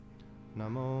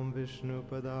Namo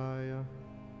Vishnupadaya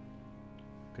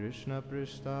Krishna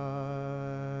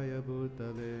Prishtaya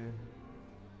Bhutale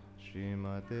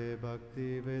Srimate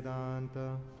Bhakti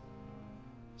Vedanta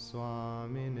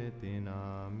Swaminiti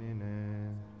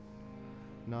Namine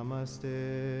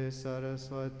Namaste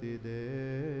Saraswati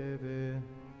Deve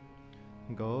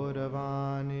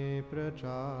Gauravani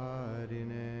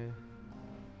Pracharine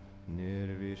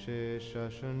Nirvishesha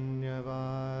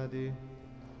Shunyavadi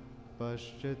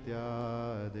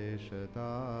Paschatya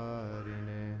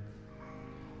Deshatarine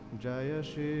Jaya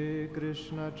Shri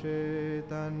Krishna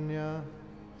Chaitanya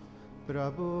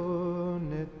Prabhu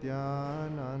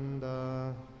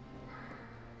Nityananda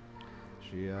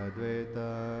Shri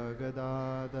Advaita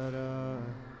Gadadara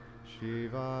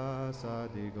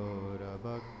Shivasadi Gaura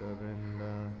Bhakta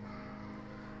Vrinda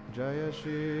Jaya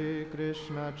Shri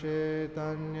Krishna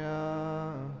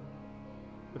Chaitanya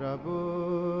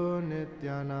Prabhu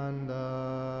Nityananda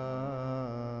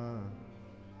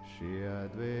Shri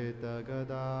Advaita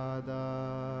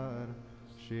Gadadar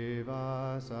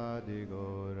Shivasadi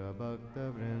Gaura Bhakta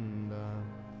Vrinda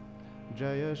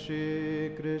Jaya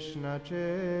Shri Krishna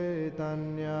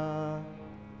Chaitanya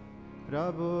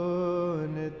Prabhu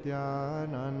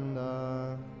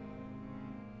Nityananda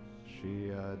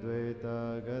Shri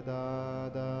Advaita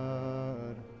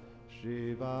Gadadar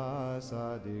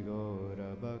Shivasadi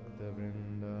Gaura Bhakta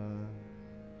Vrinda.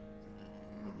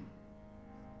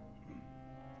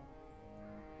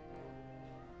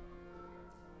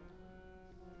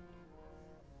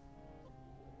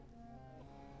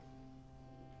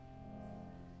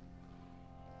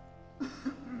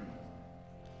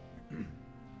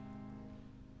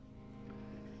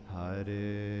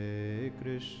 Hare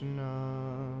Krishna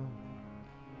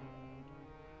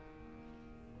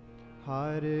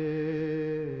Hare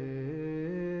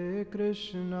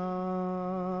Krishna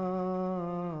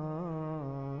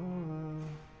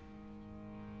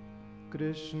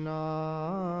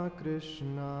Krishna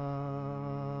Krishna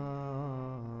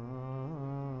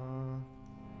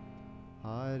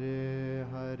Hare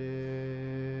Hare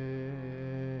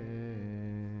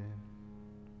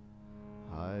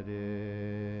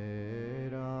Hare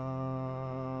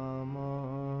Rama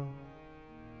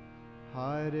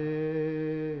Hare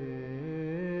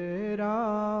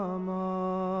Rama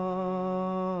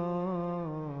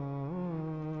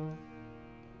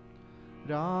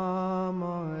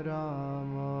Rama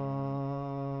Rama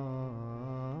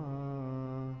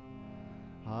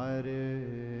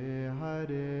Hare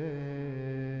Hare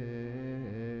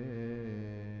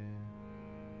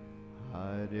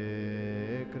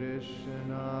Hare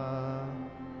Krishna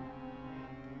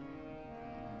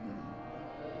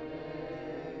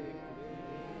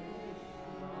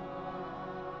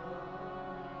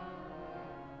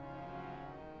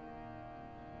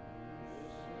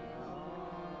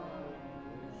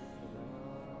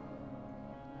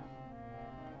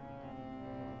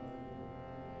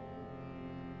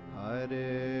Hare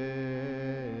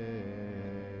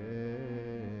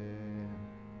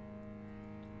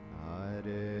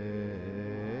Hare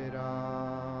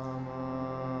Rama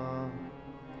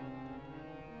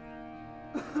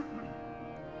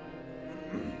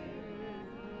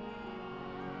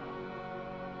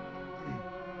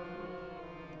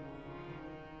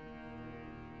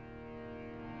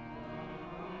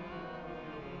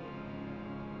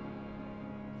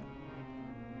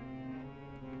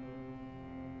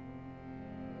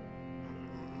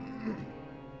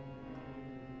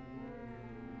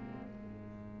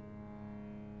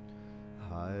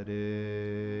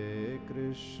Hare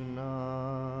Krishna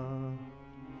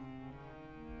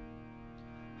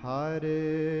Hare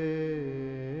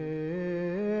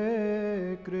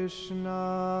Krishna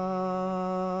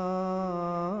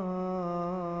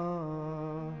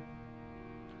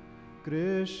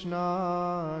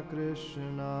Krishna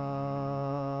Krishna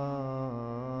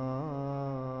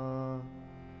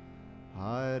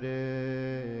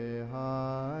Hare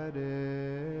Hare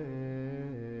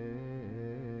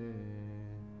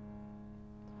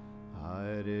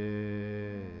Hare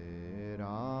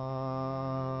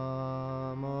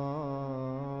Rama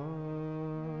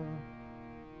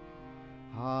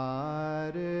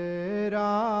Hare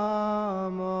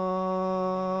Rama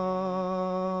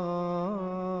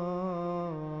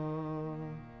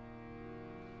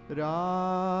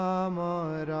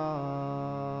Rama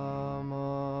Rama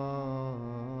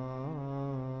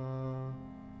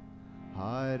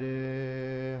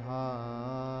Hare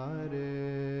Hare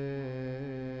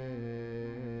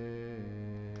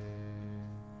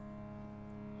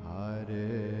Hare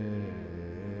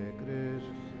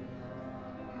Krishna.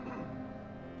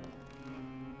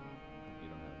 You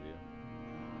don't have view.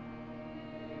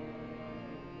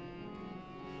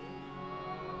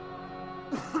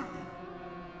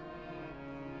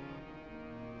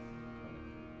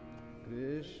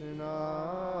 Krishna,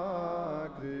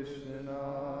 Krishna,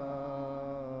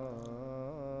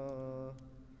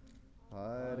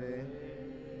 Hare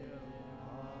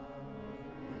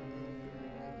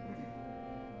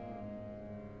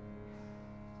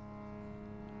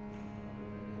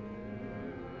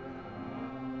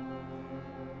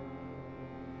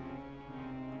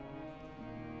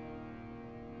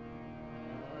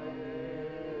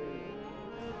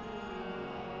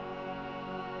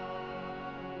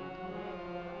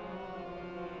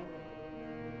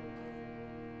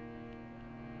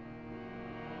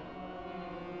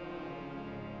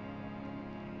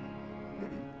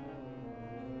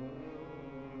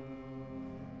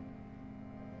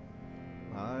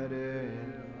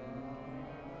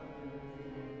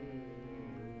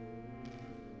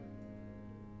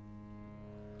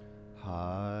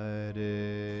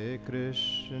Hare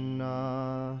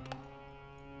Krishna,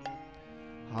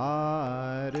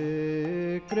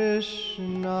 Hare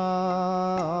Krishna,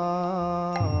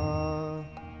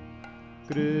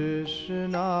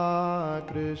 Krishna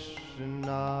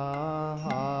Krishna,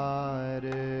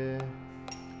 Hare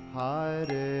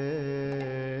Hare,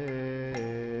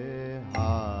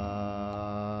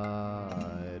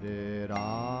 Hare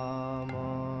Rama,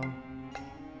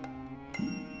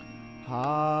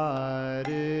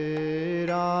 Hare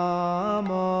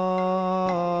Rama,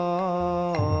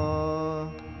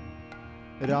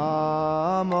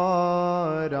 Rama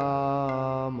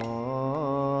Rama,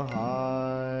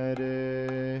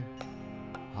 Hare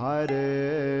Hare,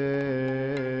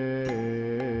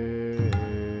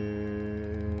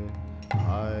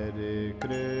 Hare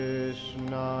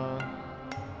Krishna,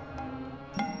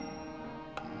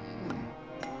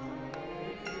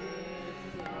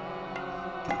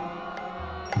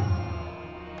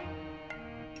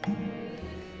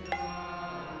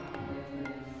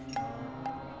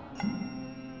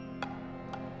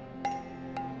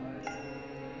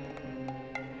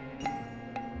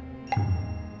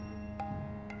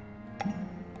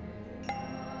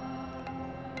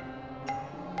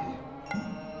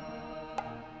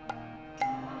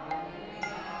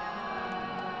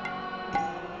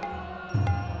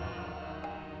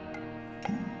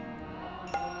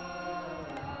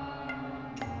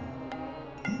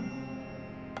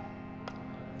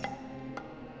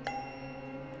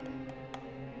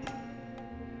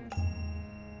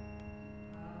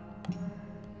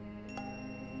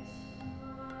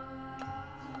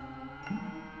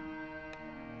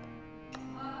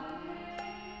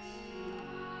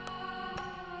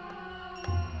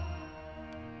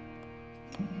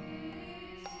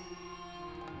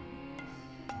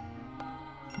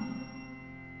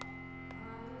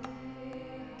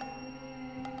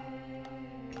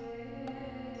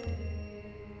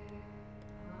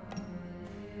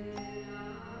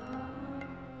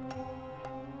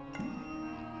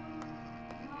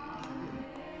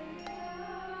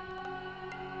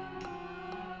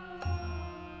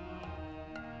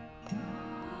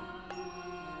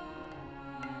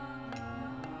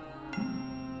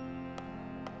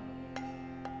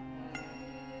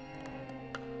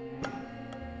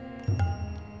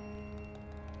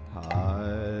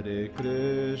 Hare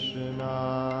Krishna,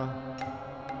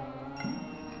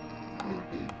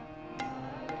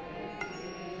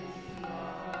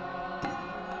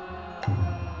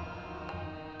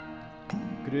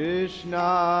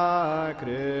 Krishna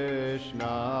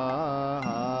Krishna,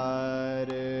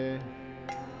 Hare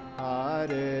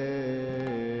Hare,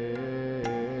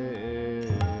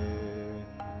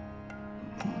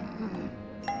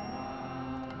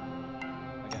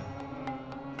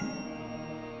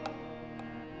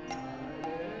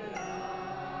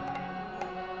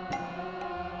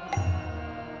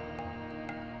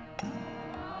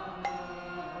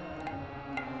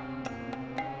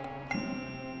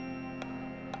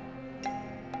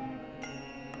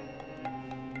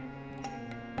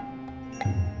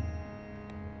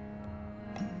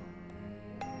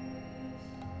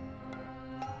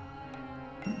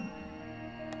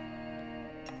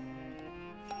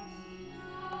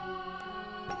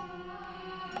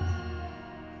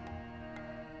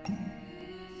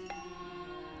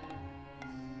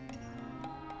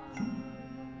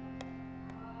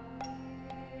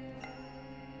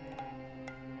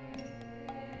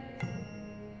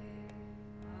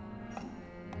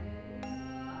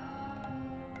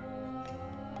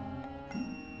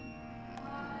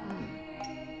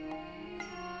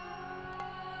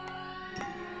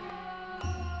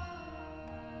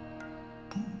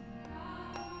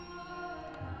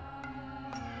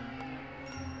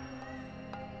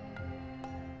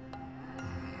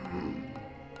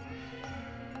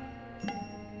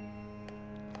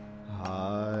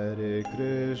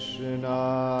 Krishna,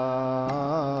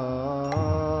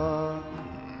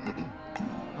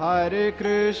 Hare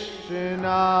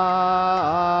Krishna,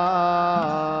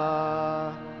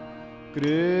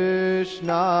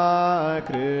 Krishna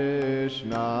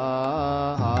Krishna,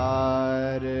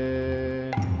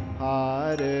 Hare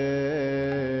Hare,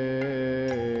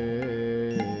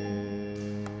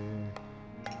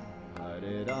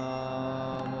 Hare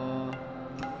Rama,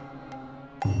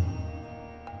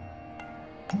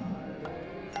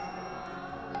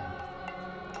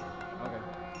 okay.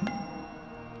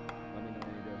 Let me know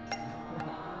when you're good.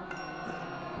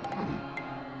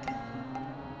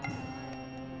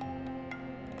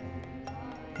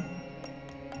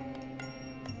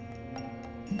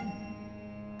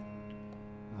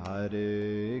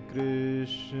 Hare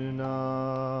Krishna,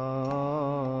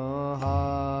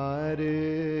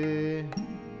 Hare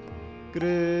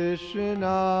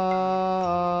Krishna,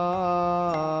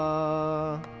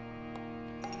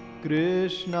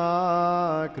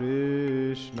 Krishna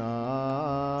Krishna,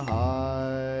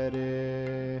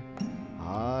 Hare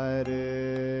Hare,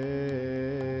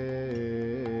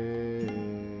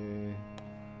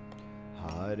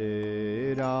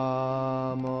 Hare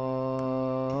Rama,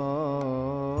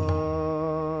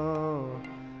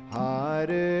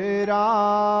 Hare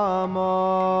Rama,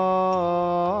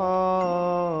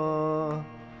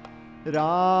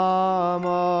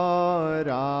 Rama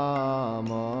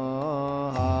Rama,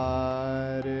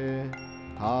 Hare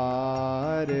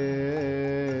Hare,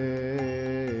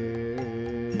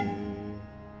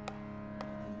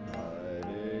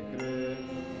 Hare Krishna,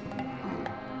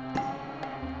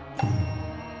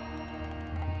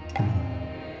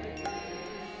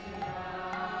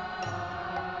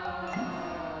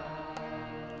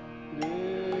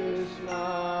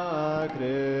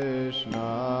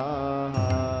 Krishna,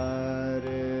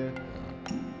 Hare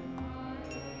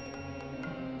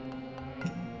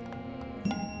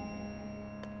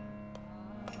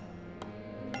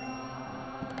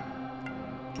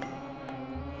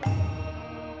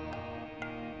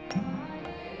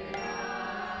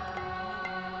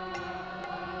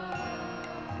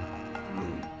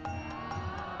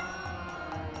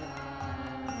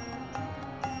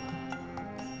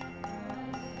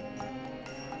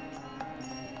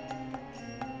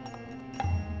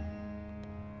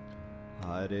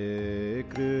Hare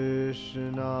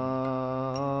Krishna,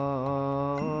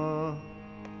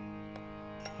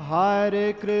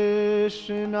 Hare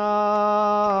Krishna,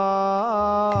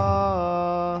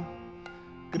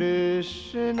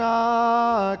 Krishna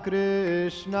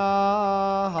Krishna,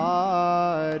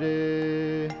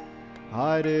 Hare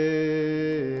Hare,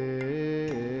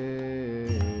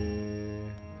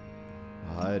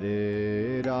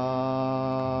 Hare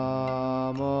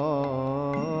Rama,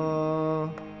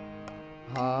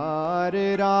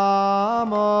 Hare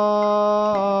Rama,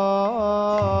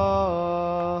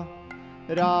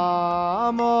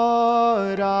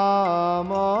 Rama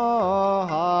Rama,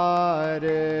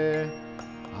 Hare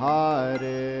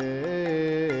Hare,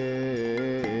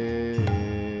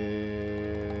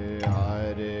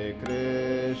 Hare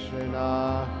Krishna,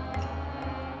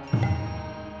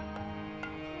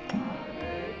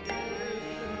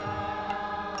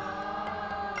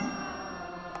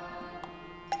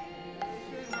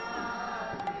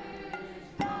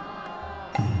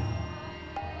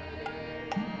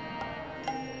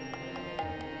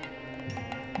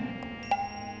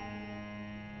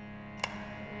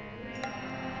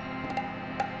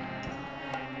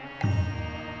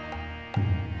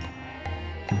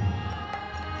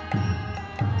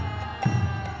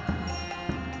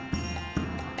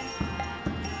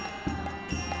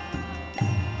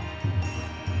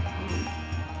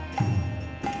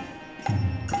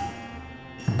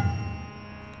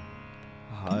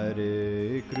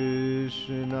 Hare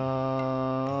Krishna,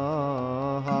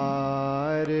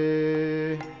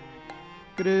 Hare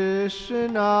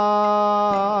Krishna,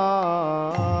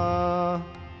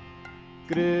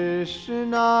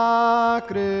 Krishna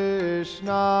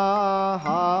Krishna,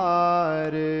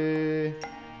 Hare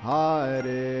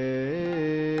Hare,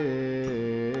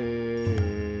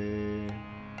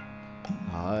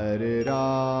 Hare Rama,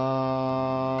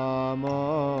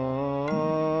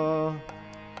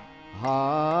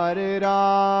 Hare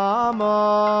Rama,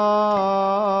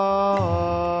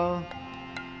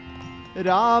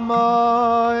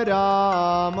 Rama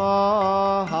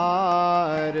Rama,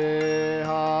 Hare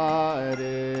Hare,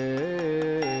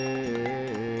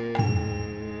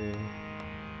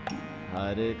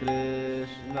 Hare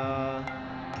Krishna,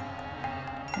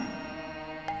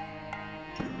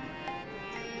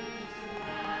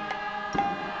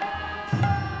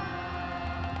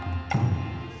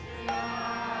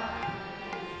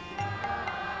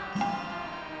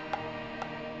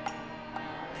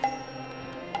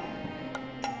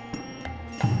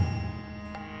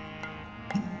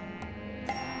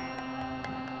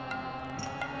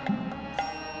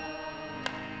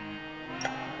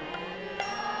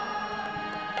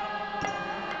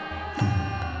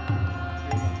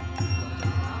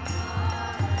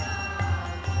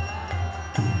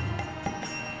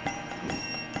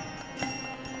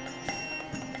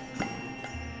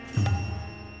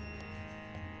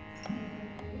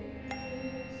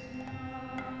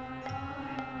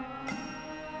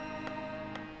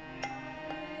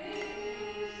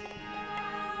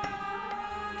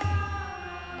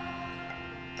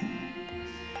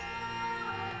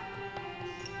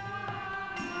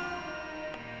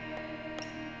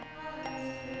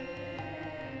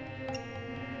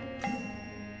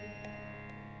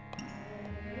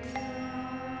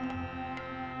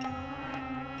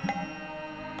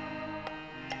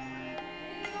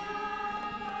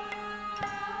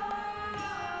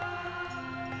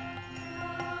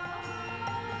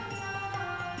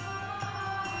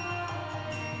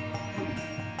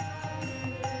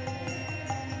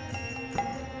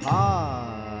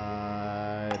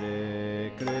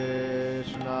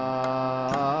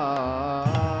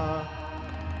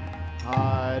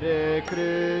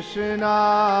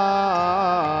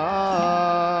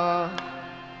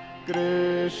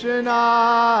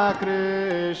 Krishna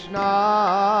Krishna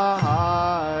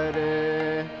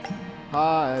Hare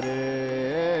Hare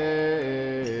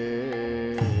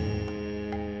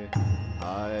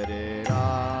Hare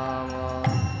Rama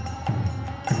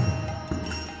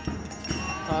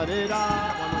Hare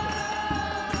Rama.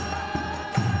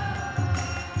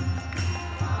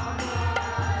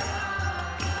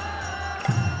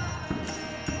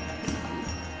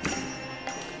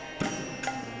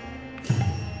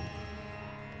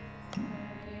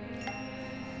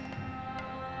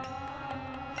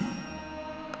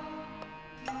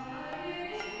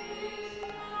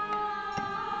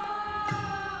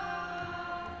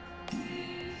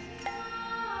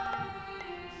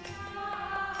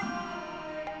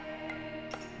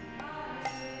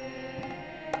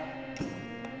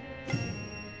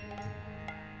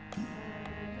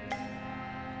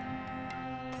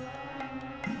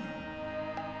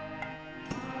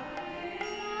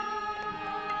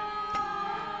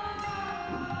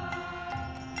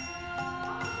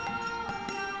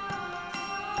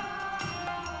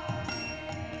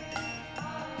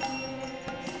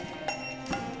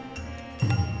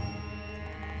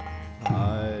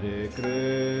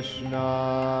 Krishna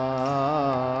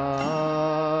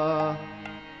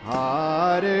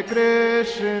Hare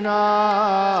Krishna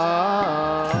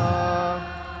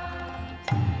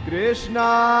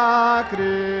Krishna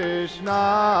Krishna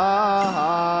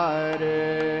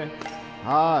Hare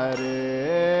Hare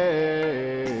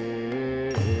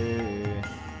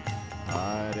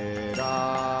Hare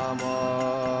Rama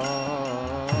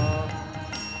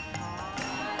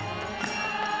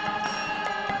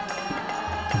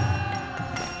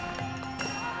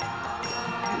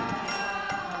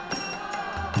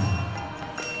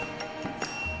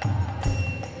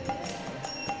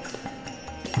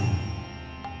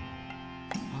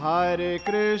Hare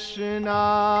Krishna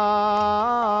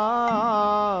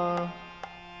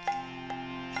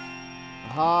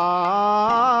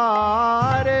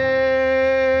Hare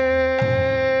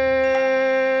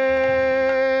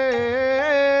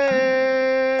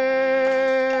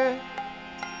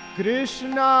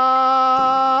Krishna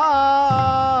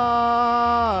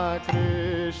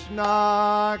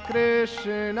Krishna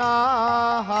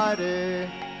Krishna Hare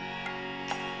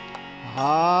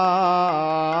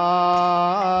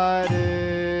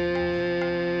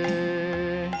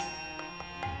Hare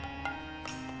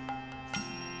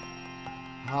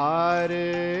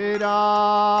Hare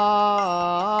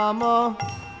Rama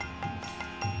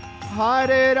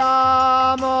Hare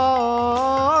Rama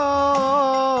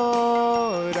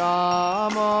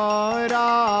Rama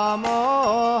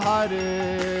Rama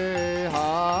Hare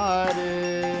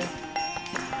Hare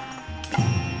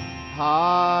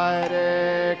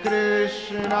Hare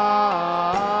Krishna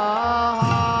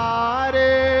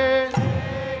Hare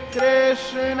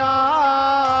Krishna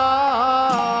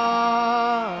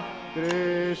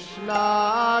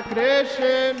Krishna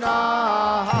Krishna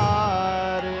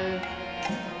Hare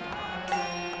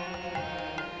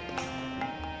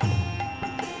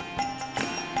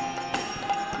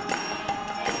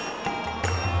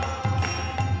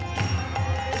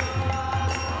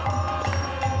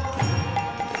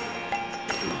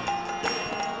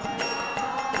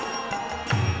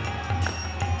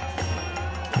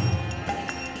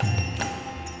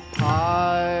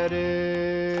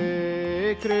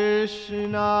Hare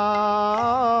Krishna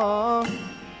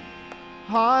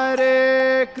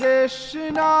Hare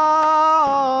Krishna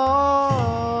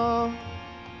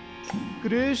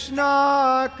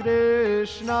Krishna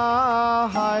Krishna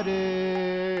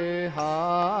Hare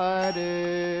Hare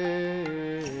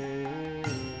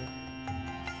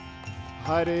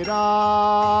Hare Rama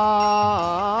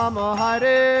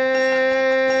Hare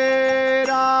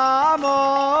Rama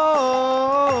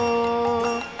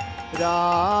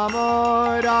Rama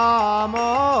Rama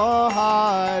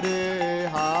Hare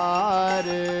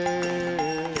Hare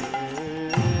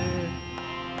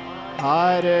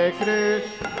Hare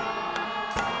Krishna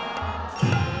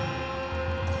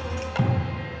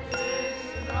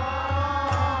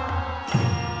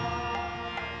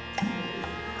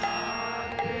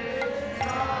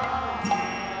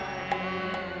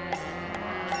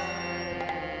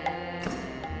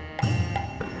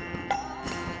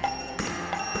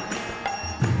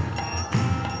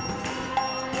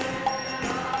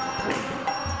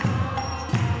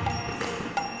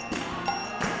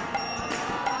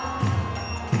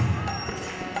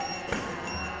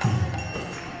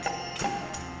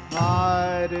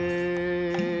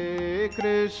Hare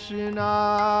Krishna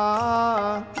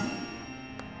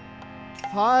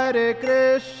Hare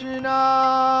Krishna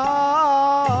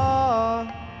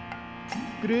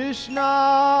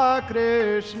Krishna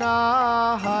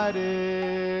Krishna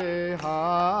Hare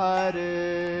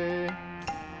Hare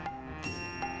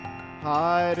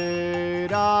Hare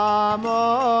Rama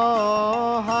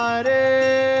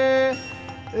Hare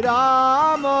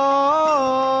Rama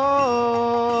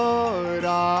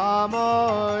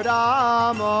Rama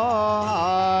Rama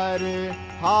Hare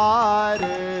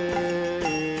Hare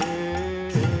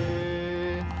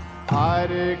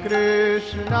Hare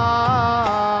Krishna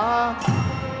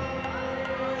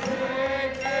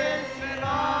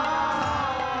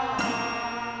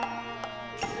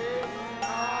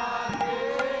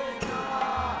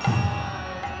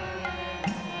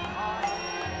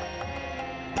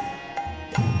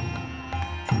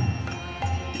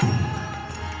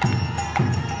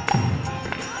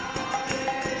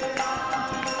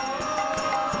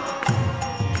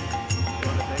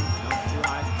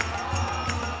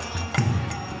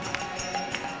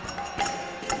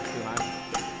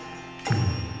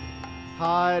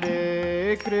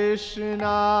Hare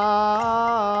Krishna,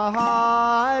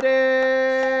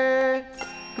 Hare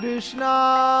Krishna,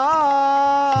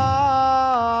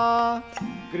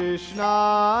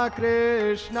 Krishna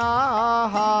Krishna,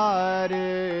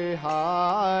 Hare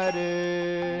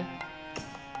Hare,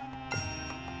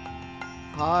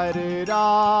 Hare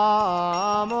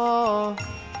Rama,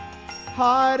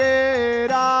 Hare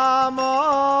Rama,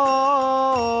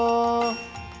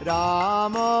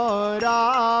 Rama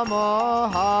Rama,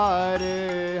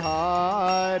 Hare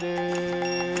Hare,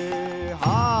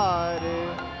 Hare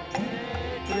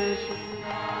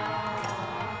Krishna,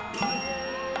 Hare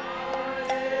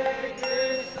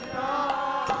Krishna.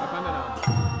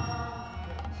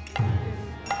 Okay.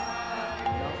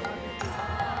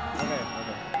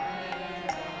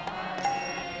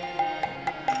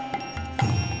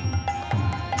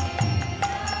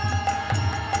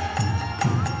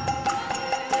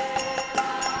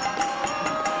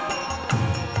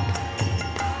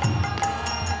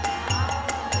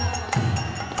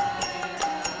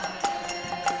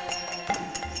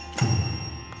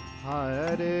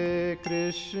 Hare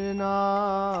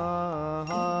Krishna,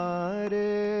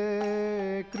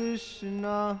 Hare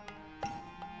Krishna,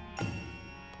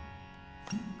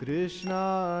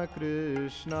 Krishna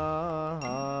Krishna,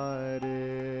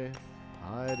 Hare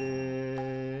Hare,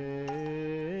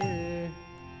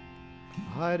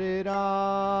 Hare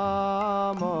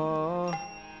Rama,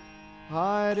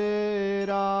 Hare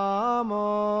Rama,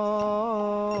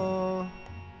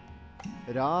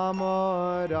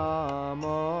 Rama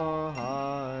Rama,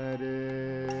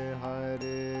 Hare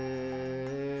Hare,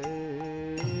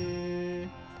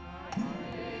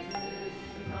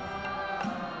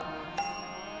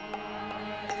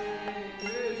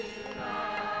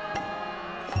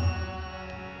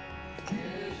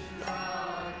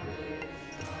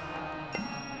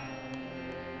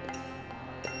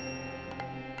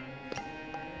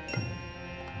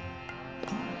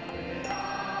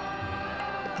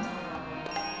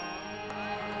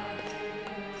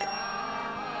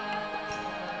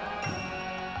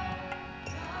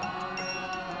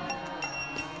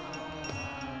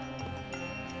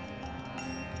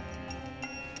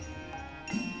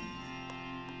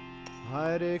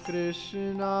 Hare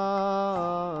Krishna,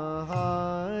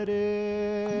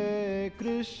 Hare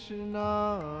Krishna,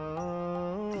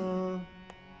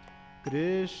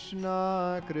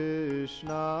 Krishna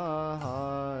Krishna,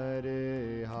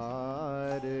 Hare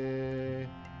Hare,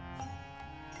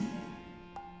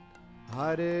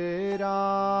 Hare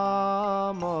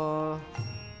Rama,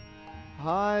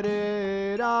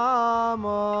 Hare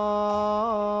Rama,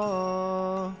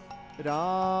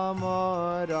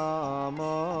 Rama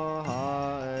Rama,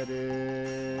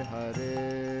 Hare Hare,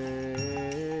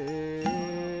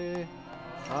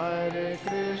 Hare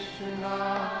Krishna,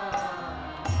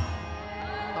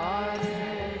 Hare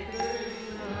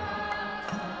Krishna,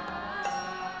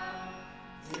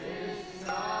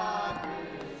 Krishna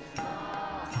Krishna,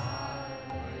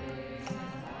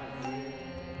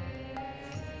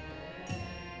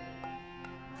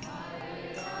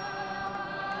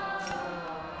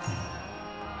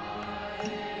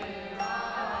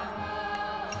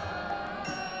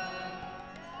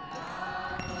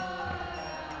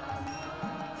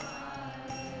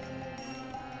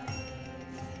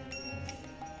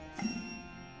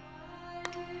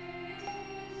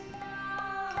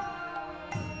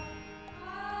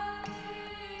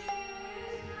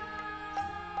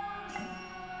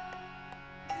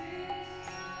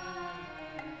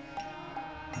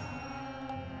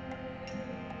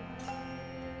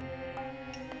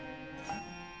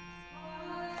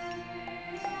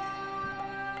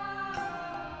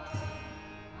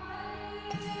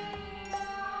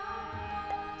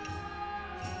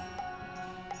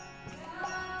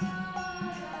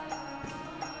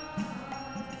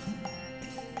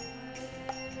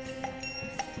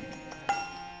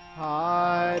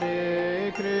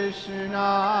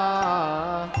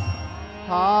 Krishna,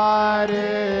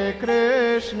 Hare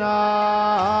Krishna,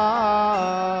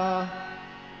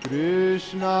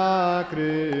 Krishna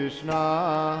Krishna,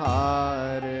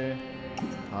 Hare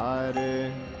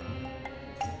Hare.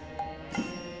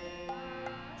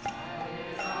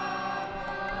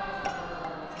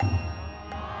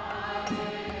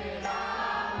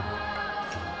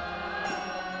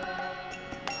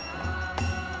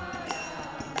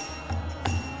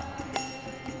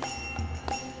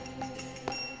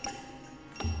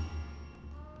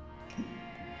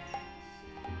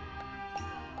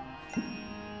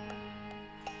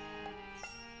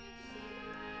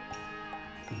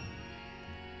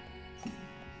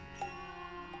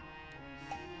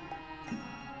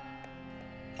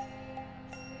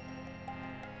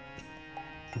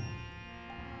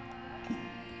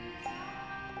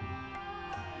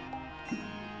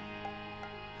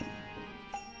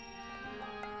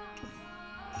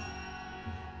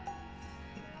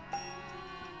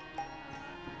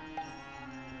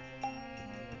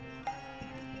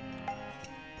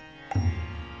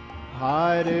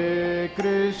 Hare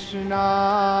Krishna,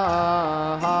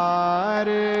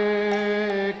 Hare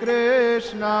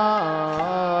Krishna,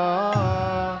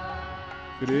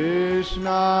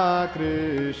 Krishna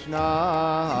Krishna,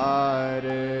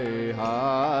 Hare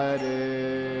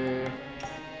Hare,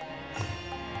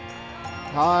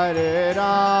 Hare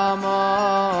Rama,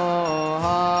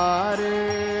 Hare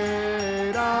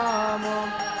Rama,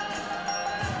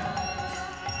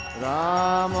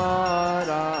 Rama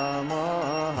Rama.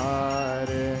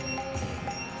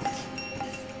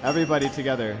 Everybody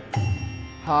together.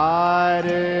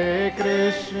 Hare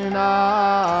Krishna,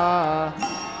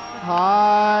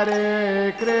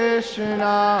 Hare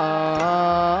Krishna,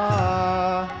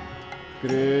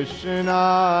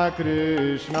 Krishna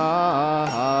Krishna,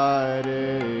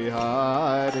 Hare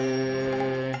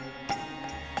Hare,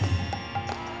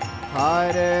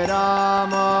 Hare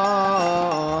Rama,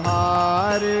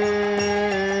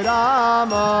 Hare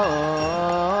Rama,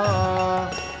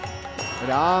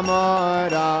 Rama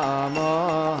Rama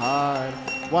Hare.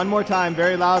 One more time,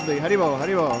 very loudly. Haribo,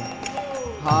 Haribo.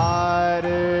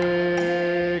 Hare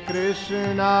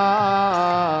Krishna,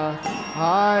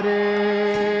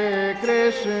 Hare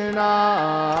Krishna,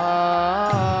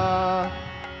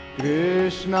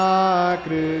 Krishna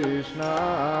Krishna,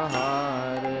 Hare.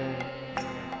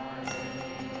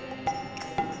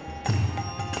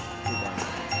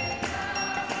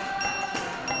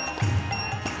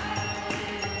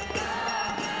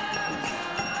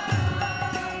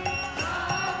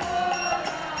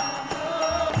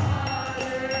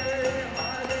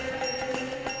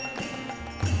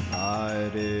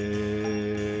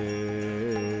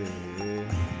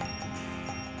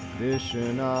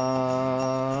 Krishna,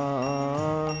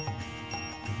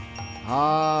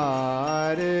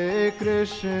 Hare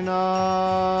Krishna,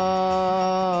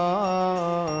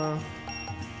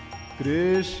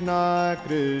 Krishna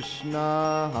Krishna,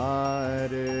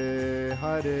 Hare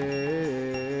Hare,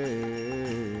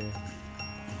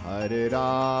 Hare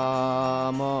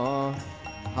Rama,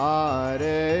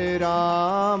 Hare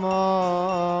Rama,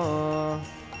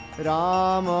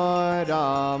 Rama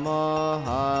Rama,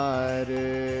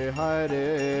 Hare Hare,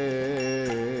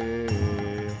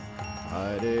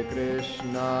 Hare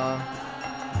Krishna,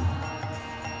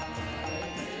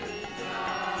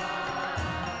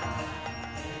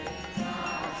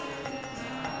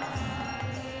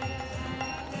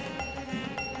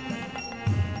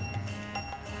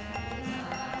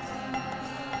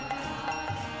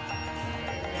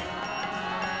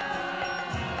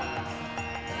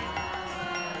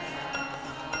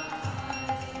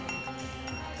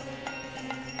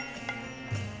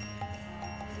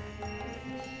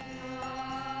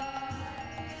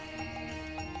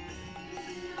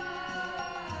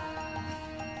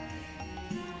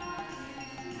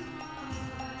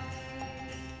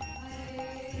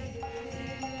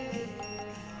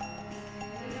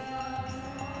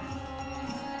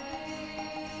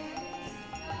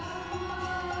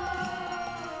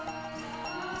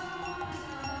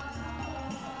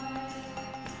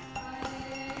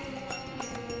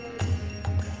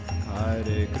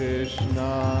 Hare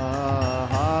Krishna,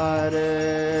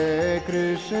 Hare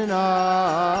Krishna,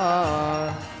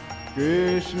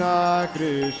 Krishna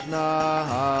Krishna,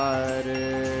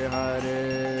 Hare Hare,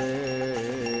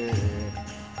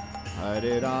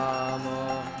 Hare Rama.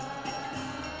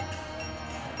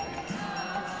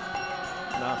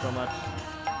 Not so much.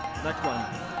 Next one.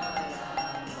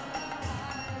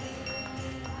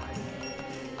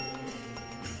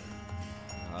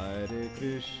 Hare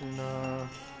Krishna,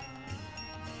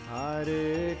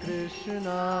 Hare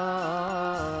Krishna,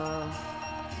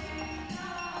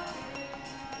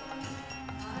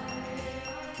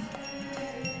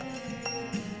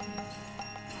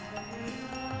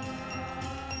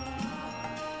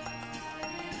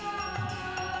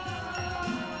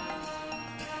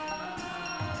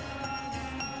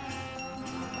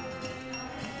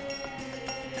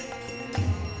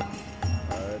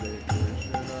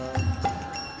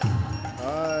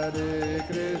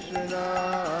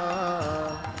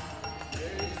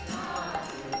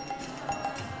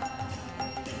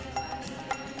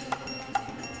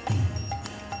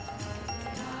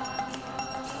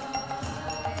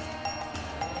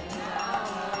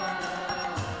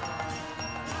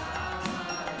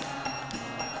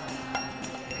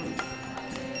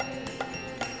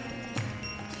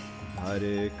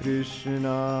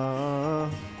 Krishna,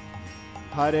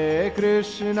 Hare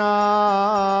Krishna,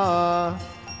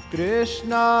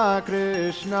 Krishna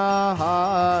Krishna,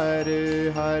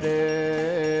 Hare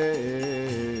Hare,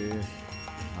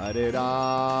 Hare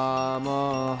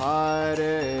Rama,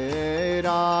 Hare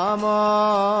Rama,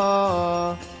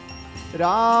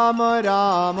 Rama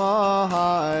Rama,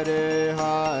 Hare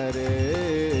Hare,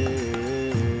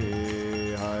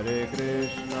 Hare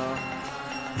Krishna.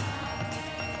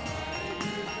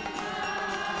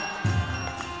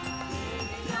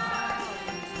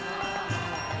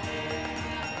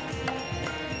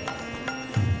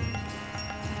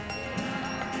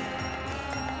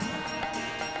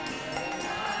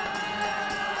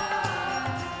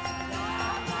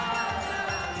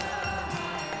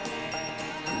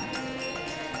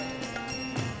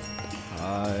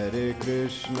 Hare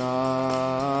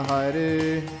Krishna,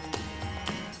 Hare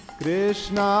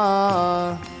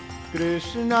Krishna,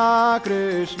 Krishna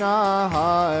Krishna,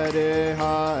 Hare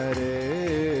Hare,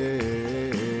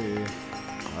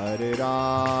 Hare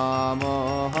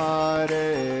Rama,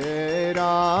 Hare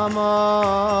Rama,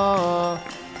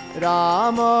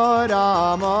 Rama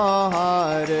Rama,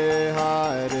 Hare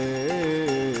Hare,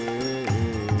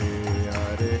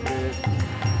 Hare Krishna.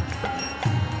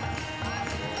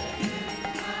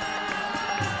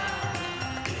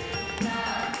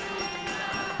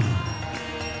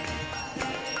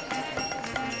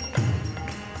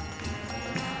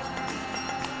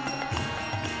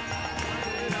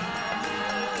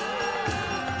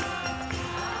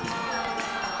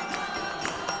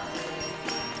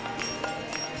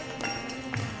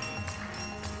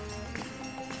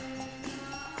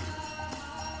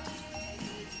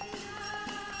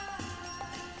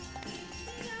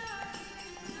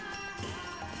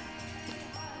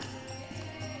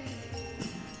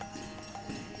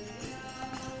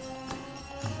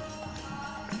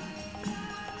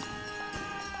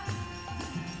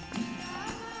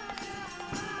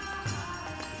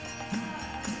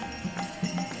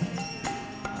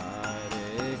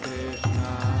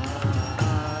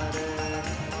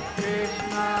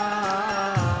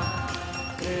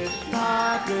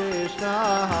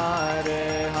 Krishna,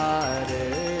 Hare Hare,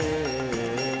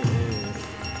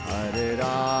 Hare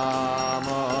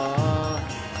Rama,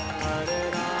 Hare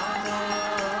Rama,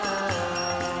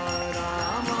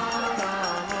 Rama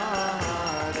Rama,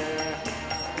 Hare.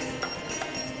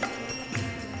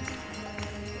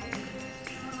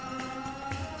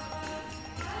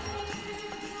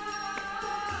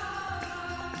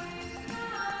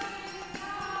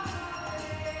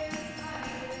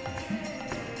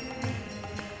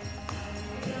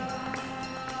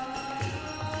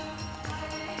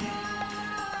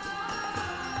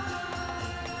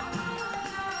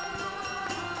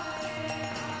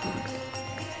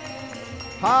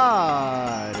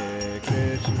 Hare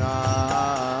Krishna,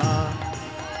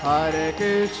 Hare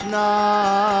Krishna,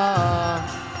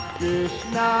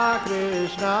 Krishna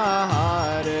Krishna,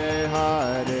 Hare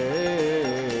Hare,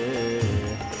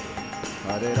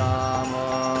 Hare Rama,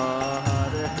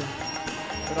 Hare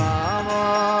Rama,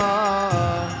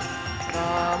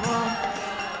 Rama.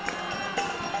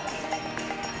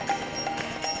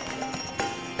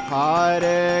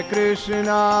 Hare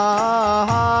Krishna,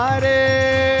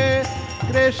 Hare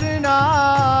Krishna,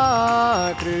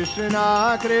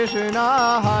 Krishna Krishna,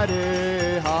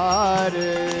 Hare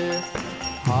Hare,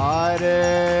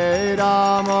 Hare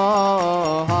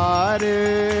Rama,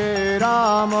 Hare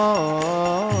Rama,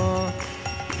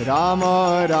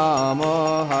 Rama Rama,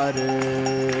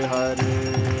 Hare Hare,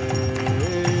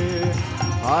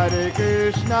 Hare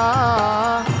Krishna.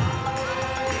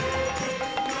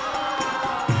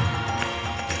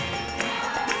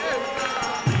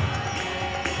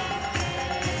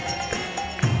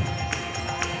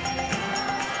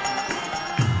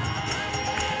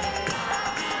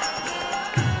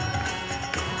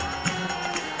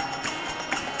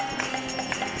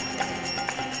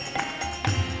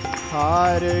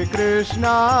 Hare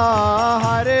Krishna,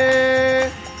 Hare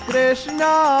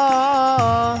Krishna,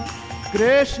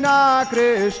 Krishna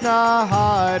Krishna,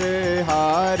 Hare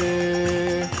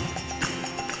Hare,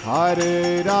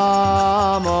 Hare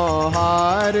Rama,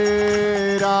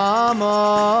 Hare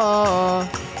Rama,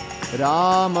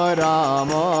 Rama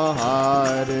Rama,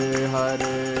 Hare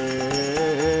Hare,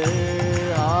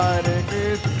 Hare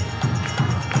Krishna.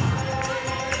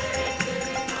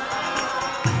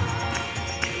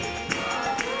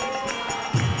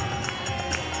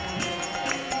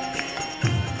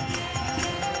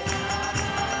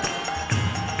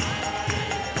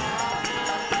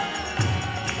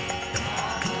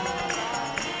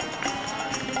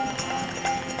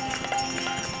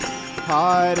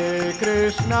 Hare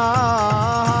Krishna,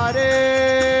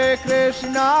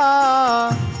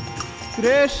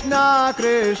 Krishna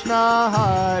Krishna,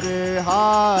 Hare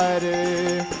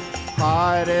Hare,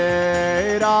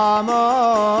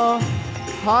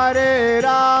 Hare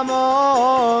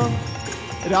Rama,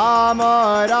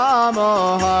 Rama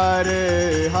Rama,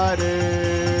 Hare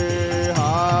Hare,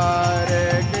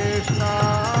 Hare Krishna.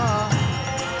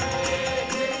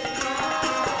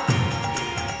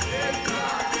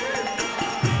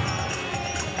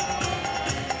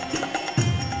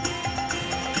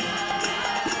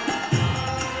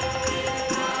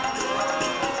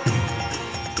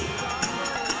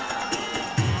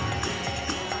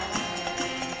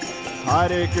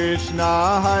 Hare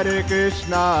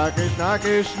Krishna, Krishna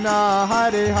Krishna,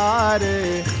 Hare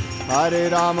Hare, Hare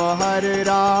Rama,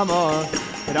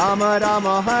 Rama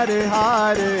Rama, Hare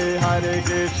Hare, Hare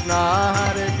Krishna,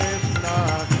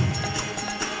 Krishna.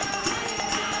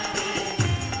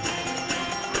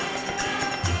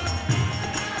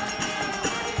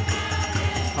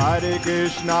 Hare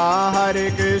Krishna,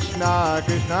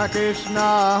 Krishna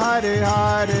Krishna, Hare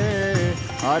Hare,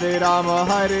 Hare Rama,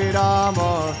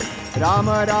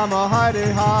 Rama Rama,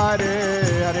 Hare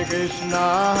Hare, Hare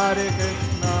Krishna,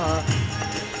 Krishna.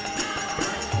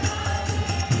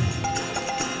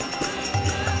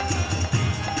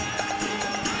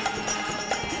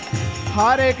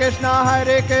 Hare Krishna,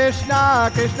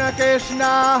 Krishna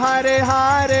Krishna, Hare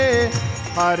Hare,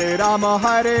 Hare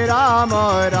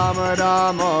Rama, Rama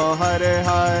Rama, Hare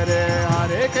Hare,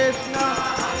 Hare Krishna.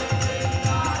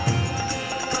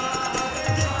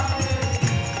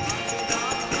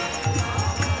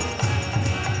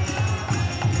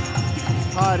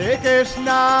 Hare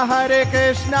Krishna,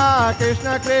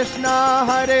 Krishna Krishna,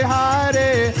 Hare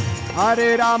Hare,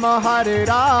 Hare Rama,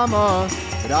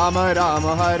 Rama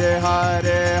Rama, Hare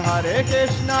Hare, Hare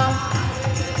Krishna.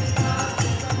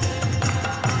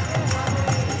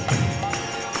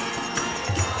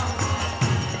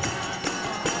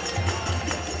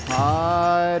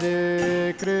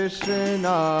 Hare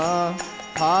Krishna,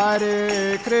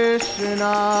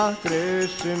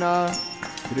 Krishna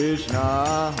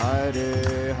Krishna,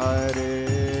 Hare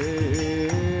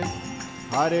Hare,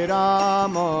 Hare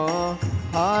Rama,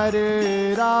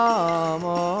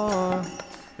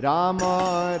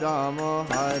 Rama Rama,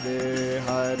 Hare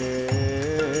Hare,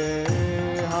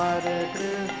 Hare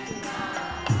Krishna.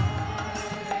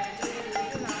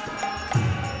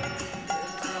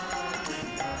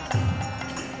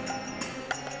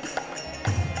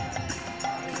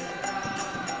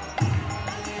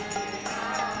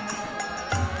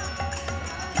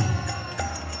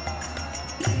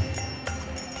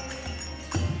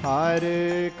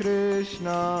 Hare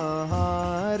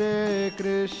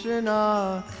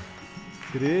Krishna,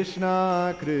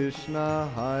 Krishna Krishna,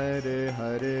 Hare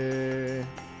Hare,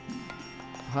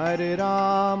 Hare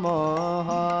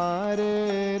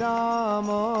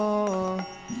Rama,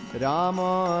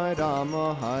 Rama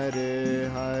Rama, Hare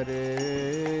Hare,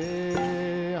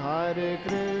 Hare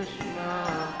Krishna.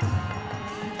 Hare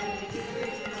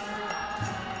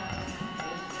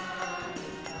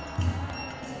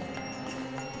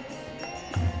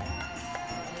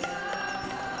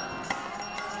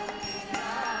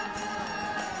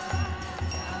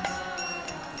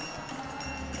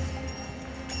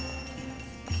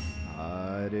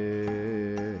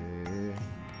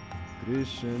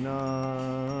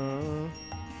Krishna,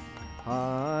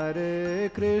 Hare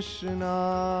Krishna,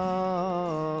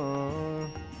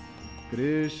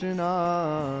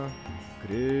 Krishna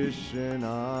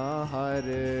Krishna,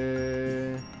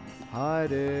 Hare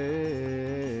Hare,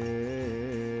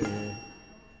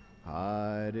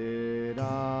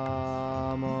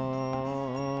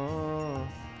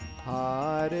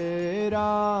 Hare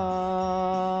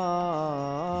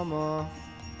Rama,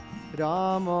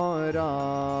 Rama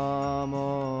Rama,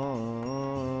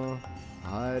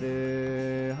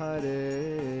 Hare Hare,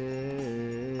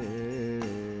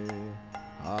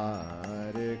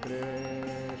 Hare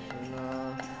Krishna.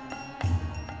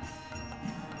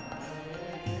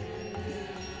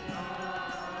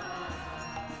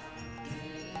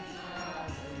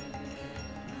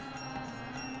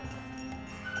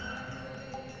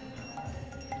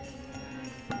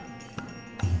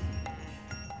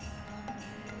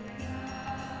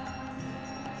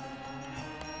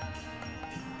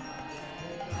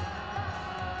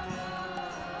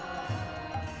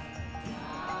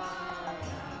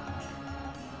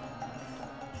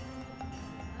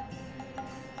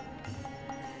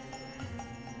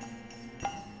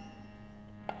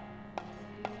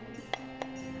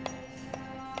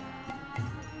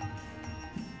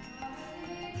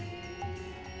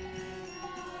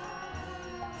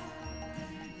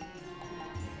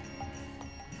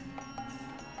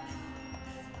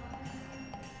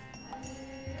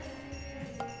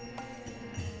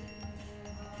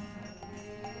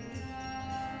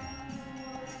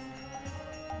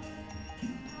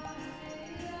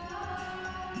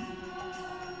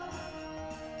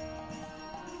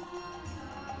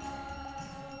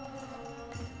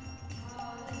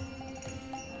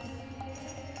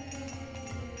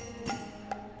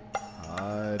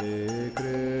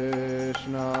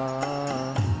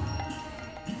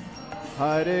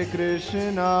 Hare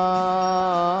Krishna,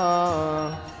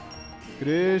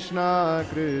 Krishna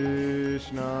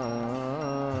Krishna,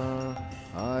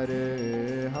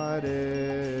 Hare Hare,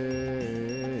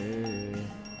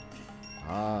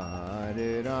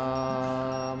 Hare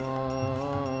Rama,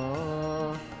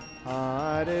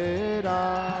 Hare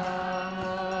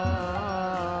Rama,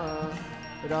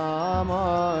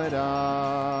 Rama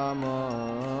Rama,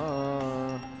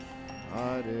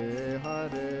 Hare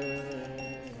Hare.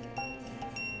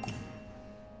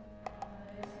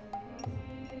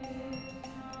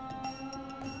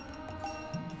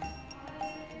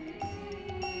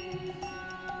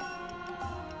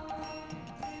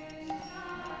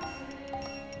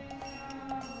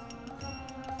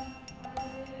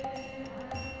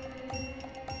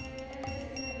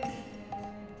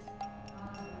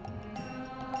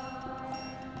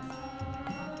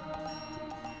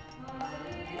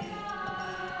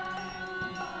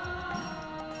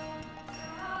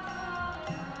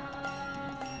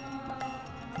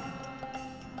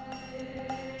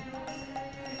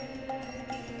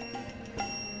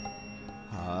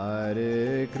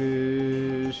 Hare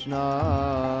Krishna,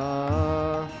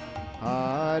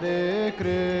 Hare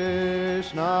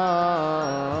Krishna,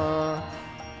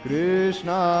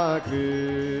 Krishna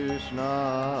Krishna,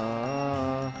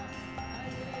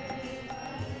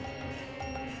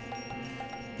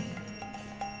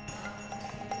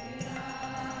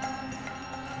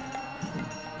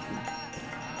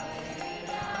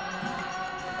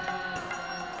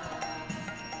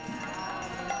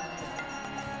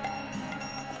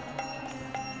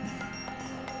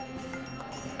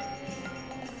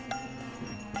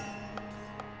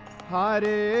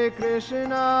 Hare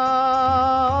Krishna,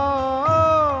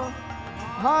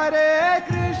 Hare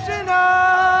Krishna,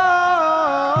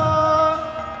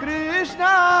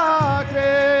 Krishna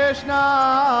Krishna,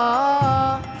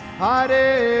 Hare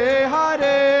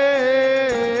Hare,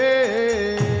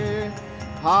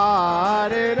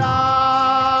 Hare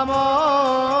Rama,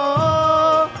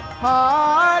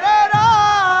 Hare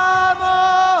Rama,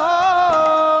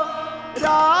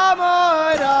 Rama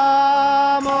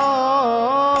Rama,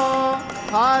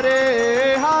 Hare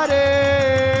Hare,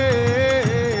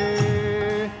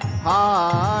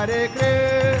 Hare Krishna,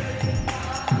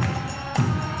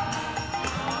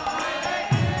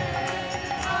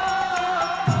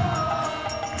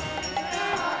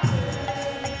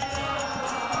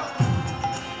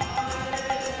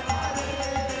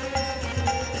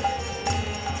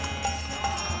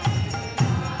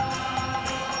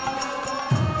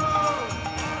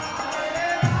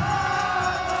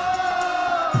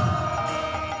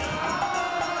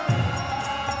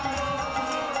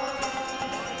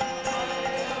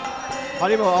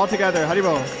 Haribo, all together,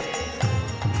 Haribo.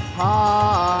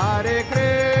 Hare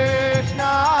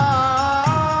Krishna,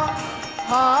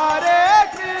 Hare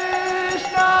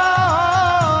Krishna,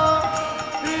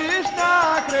 Krishna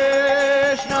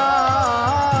Krishna,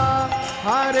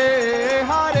 Hare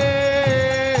Hare,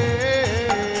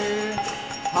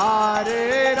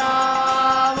 Hare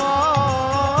Rama,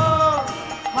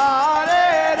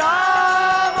 Hare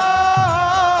Rama,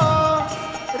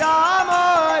 Rama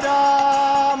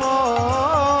Rama,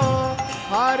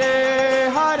 Hare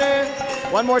Hare.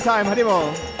 One more time,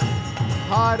 Haribo.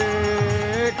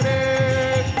 Hare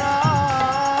Krishna,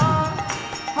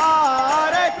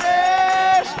 Hare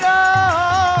Krishna,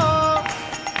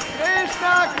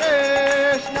 Krishna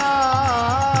Krishna,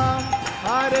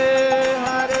 Hare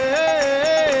Hare,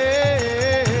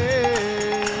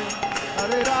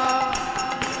 Hare Rama.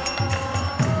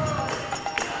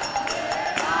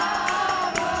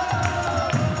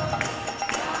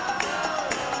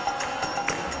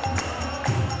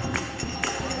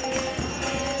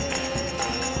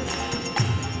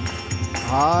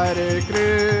 Hare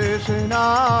Krishna,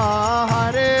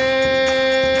 Hare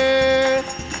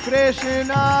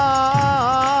Krishna,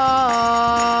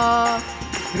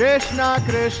 Krishna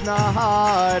Krishna,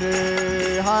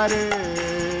 Hare Hare,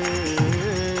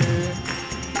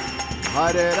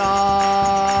 Hare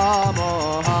Rama,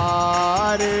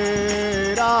 Hare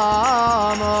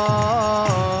Rama,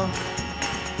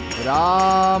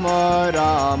 Rama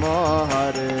Rama,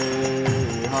 Hare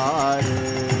Hare,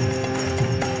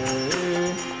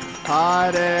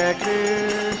 Hare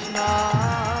Krishna.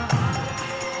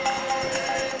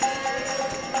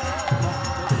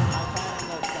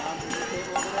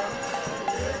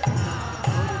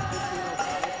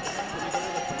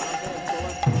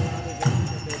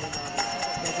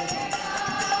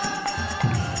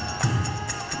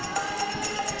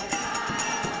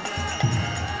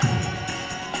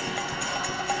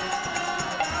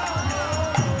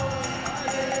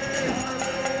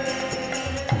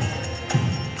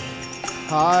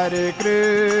 Hare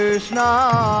Krishna,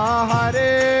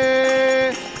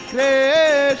 Hare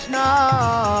Krishna,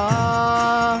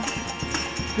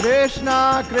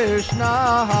 Krishna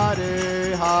Krishna,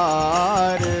 Hare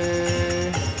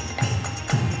Hare,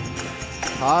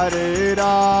 Hare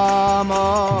Rama,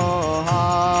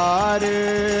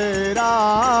 Hare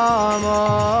Rama,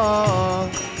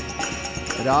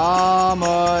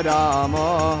 Rama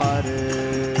Rama,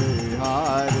 Hare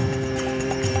Hare.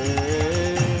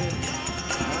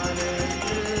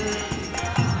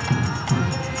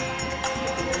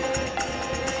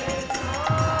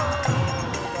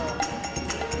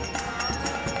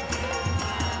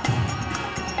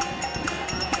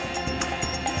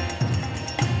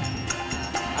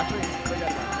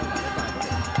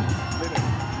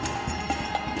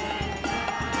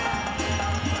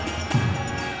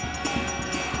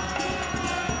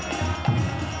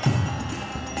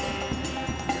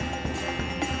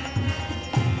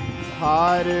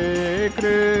 Hare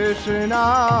Krishna,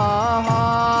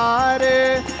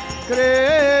 Hare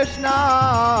Krishna,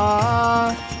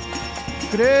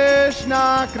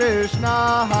 Krishna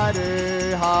Krishna,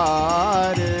 Hare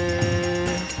Hare,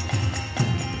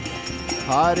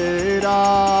 Hare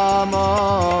Rama,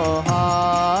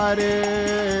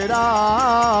 Hare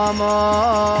Rama,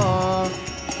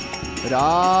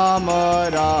 Rama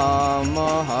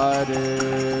Rama,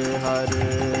 Hare Hare.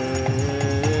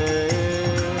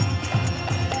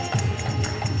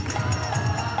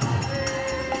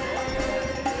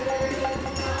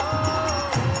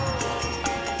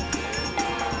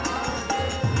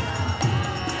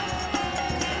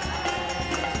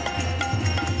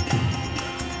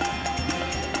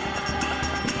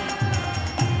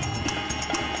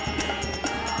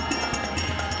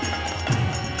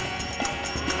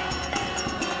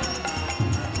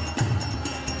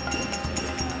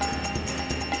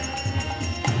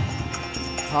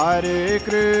 Hare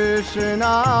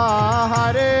Krishna,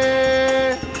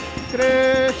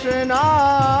 Hare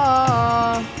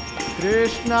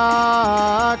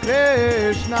Krishna,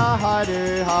 Krishna Krishna,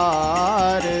 Hare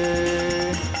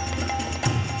Hare,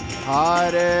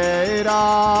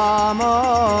 Hare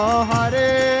Rama,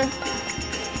 Hare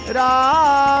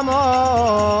Rama,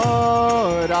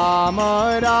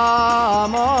 Rama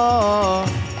Rama,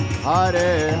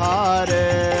 Hare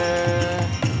Hare.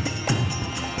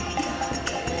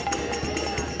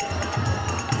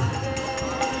 Hare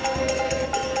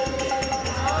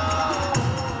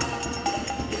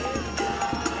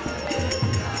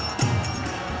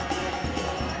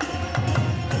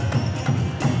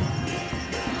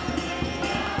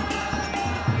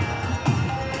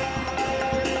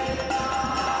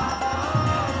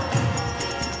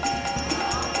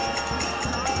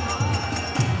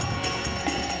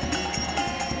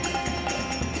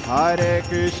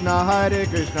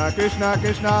Krishna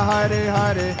Krishna, Hare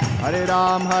Hare, Hare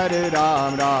Ram,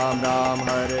 Ram Ram,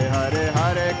 Hare Hare,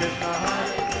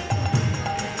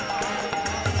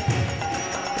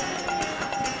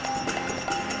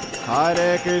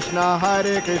 Hare Krishna,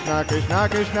 Hare Krishna, Krishna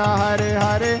Krishna, Hare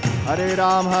Hare, Hare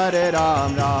Ram,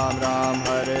 Ram Ram,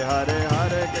 Hare Hare,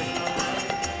 Hare Krishna.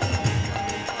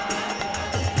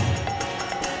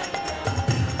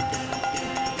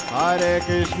 Hare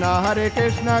Krishna,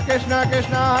 Krishna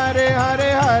Krishna, Hare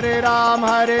Hare,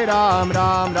 Hare Ram,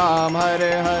 Ram Ram,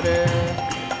 Hare Hare.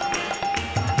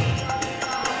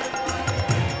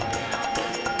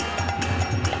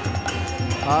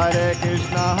 Hare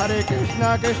Krishna,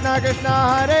 Krishna Krishna,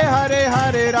 Hare Hare,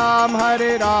 Hare Ram,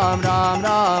 Ram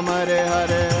Ram, Hare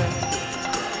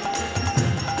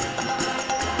Hare.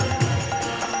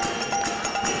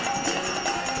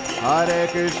 Hare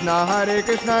Krishna,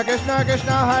 Krishna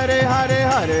Krishna, Hare Hare,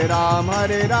 Hare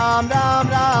Ram, Ram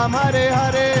Ram, Hare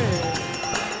Hare.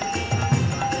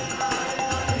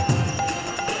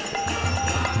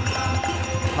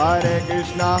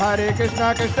 Hare Krishna,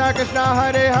 Krishna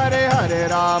Hare Hare,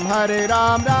 Hare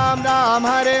Ram, Ram Ram,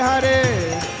 Hare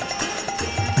Hare.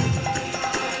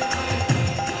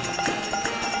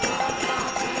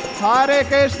 Hare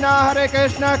Krishna,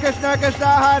 Krishna Krishna,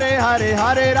 Hare Hare,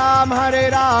 Hare Ram,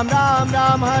 Ram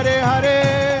Ram, Hare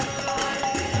Hare.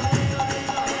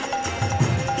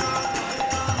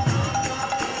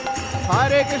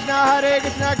 Hare Krishna,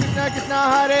 Krishna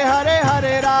Hare Hare,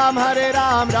 Hare Ram,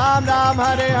 Ram Ram,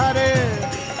 Hare Hare.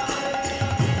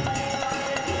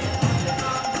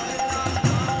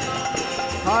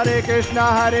 Hare Krishna,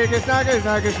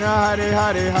 Krishna Hare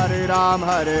Hare, Hare Ram,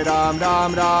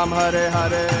 Ram Hare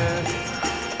Hare.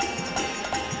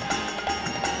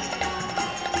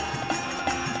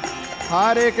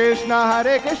 Hare Krishna,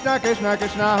 Krishna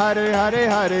Hare Hare,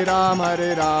 Hare Ram,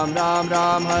 Ram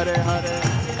Ram, Hare Hare.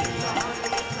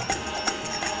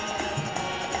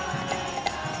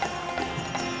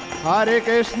 Hare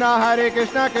Krishna,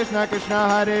 Krishna Krishna,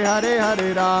 Hare Hare,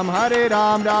 Hare Ram,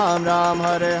 Ram Ram,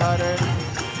 Hare Hare.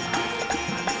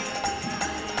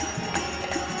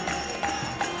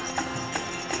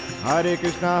 Hare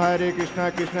Krishna,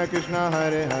 Krishna Krishna,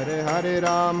 Hare Hare, Hare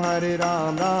Ram,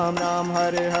 Ram Ram,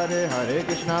 Hare Hare, Hare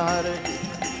Krishna,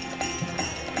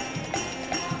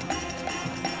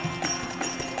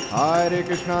 Hare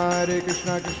Krishna,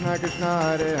 Krishna Krishna,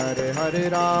 Hare Hare, Hare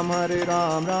Ram,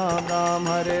 Ram Ram,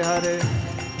 Hare Hare.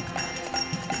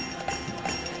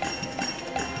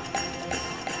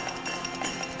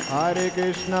 Hare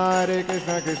Krishna,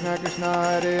 Krishna Krishna,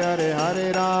 Hare Hare,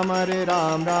 Hare Ram,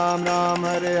 Ram Ram,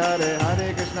 Hare Hare,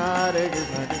 Hare Krishna,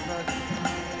 Krishna.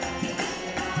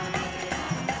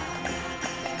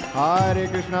 Hare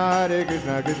Krishna,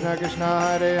 Krishna Krishna,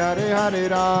 Hare Hare, Hare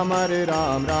Ram,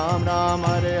 Ram Ram,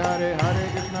 Hare Hare, Hare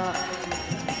Krishna.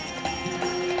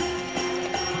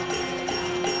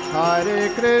 Hare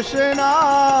Krishna,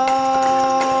 Hare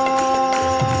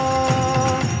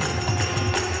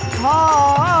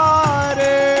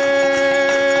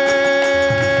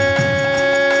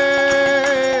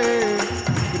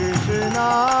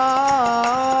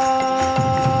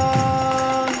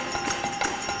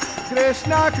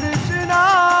Krishna, Krishna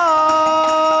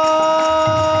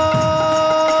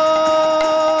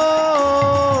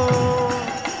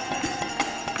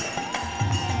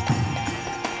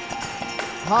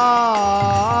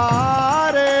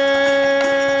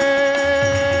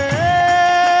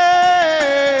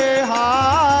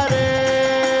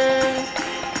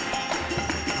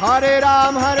Hare Hare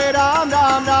Ram,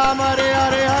 Ram Ram, Hare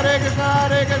Hare, Hare Krishna,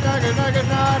 Krishna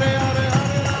Krishna, Hare Hare,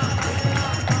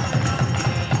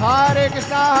 Hare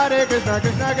Krishna,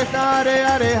 Krishna Krishna, Hare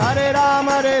Hare, Hare Ram,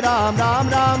 Ram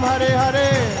Ram, Hare Hare.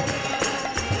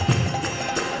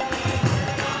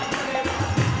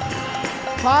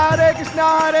 Hare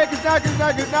Krishna, Krishna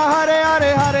Hare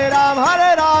Hare, Hare Ram,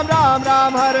 Ram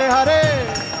Ram, Hare Hare.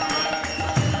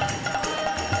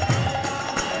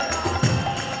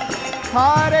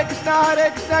 Hare Krishna,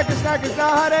 Krishna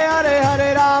Hare Hare,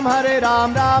 Hare Ram,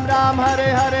 Ram Ram,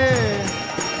 Hare Hare.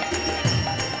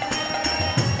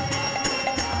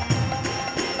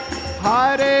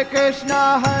 Hare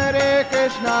Krishna,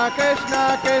 Krishna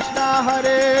Krishna,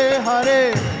 Hare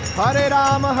Hare, Hare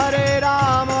Ram, Ram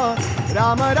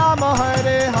Ram,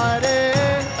 Hare Hare.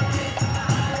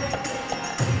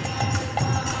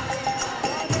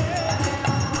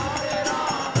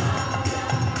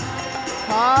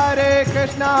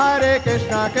 Hare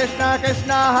Krishna,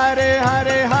 Krishna Hare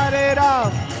Hare,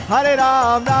 Hare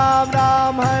Ram, Ram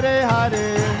Ram, Hare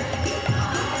Hare.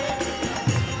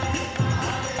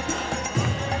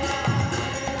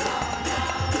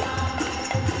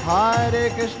 Hare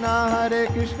Krishna,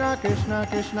 Krishna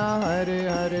Krishna, Hare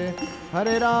Hare,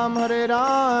 Hare Ram,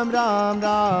 Ram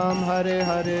Ram, Hare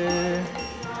Hare.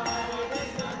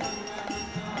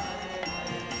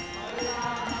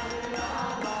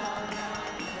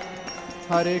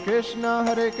 Hare Krishna,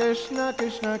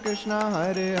 Krishna Krishna,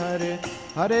 Hare Hare,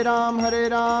 Hare Ram,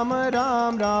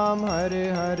 Ram Ram,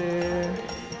 Hare Hare.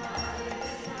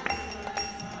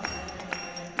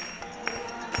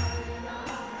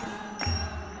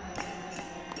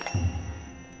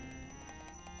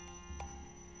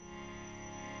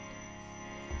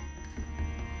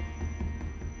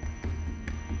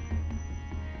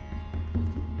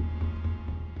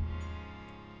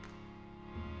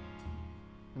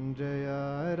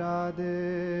 Jaya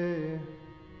Radhe,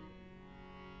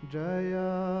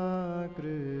 Jaya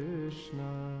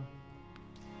Krishna,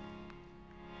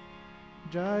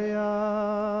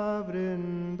 Jaya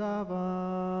Vrindavan,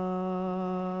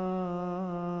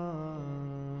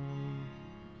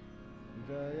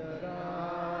 Jaya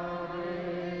Radhe,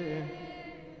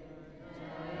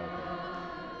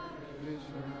 Jaya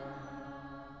Krishna.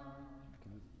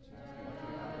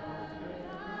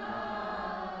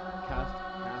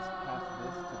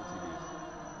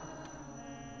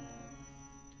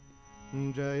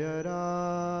 Jaya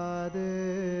Radhe,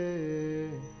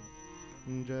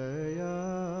 Jaya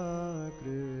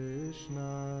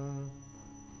Krishna,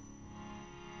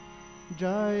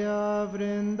 Jaya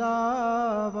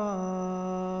Vrindavan.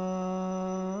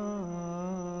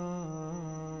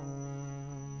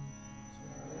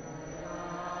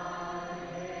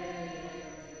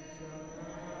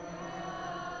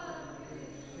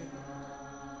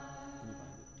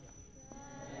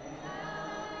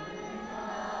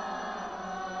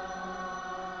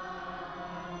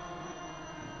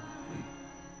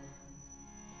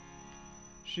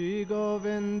 Shri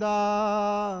Govinda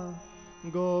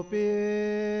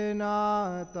Gopinata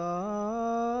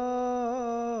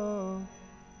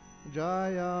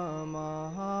Jaya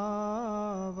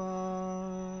Mahava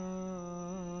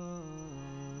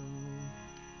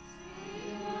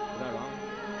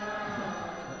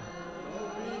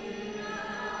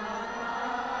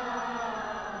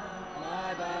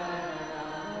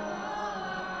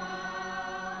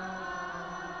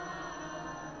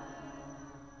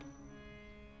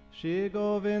Shri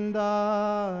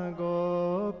Govinda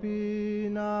Gopinata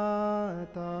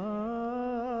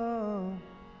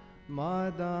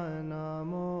Madana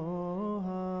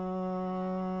Mohan.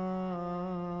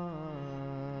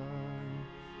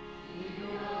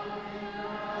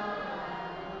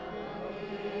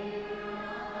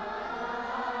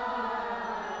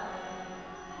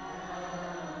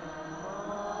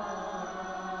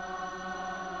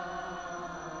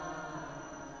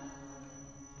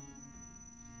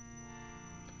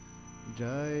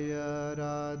 Jaya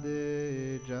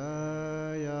Radhe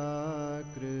Jaya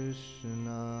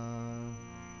Krishna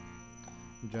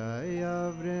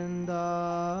Jaya Vrindavan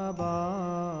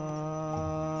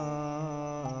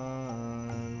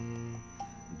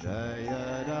Jaya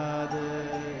Radhe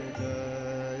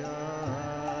Jaya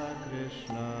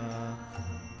Krishna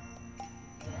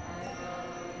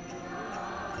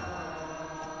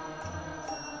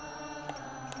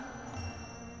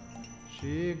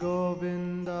Shri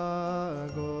Govinda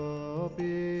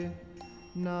Gopi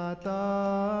Nata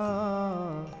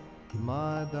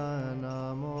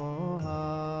Madana Mohan.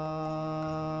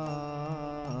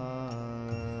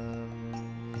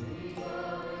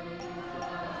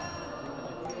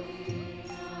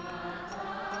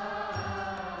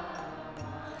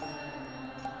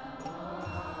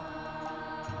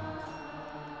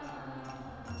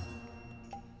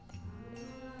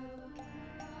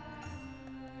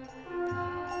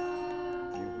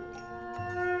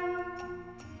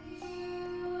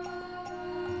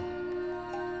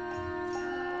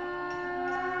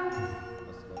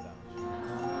 Let's slow down.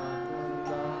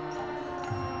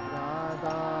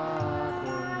 Radha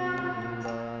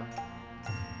Kunda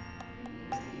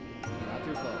Not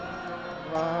too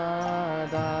slow.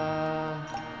 Radha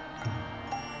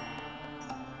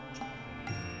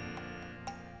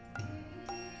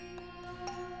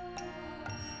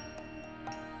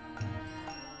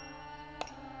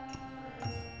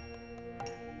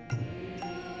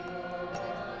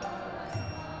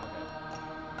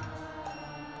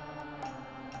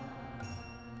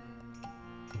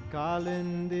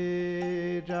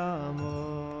Kalindi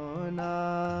Jamuna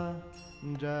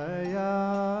Jaya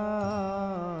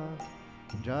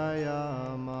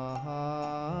Jaya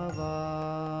Mahavan.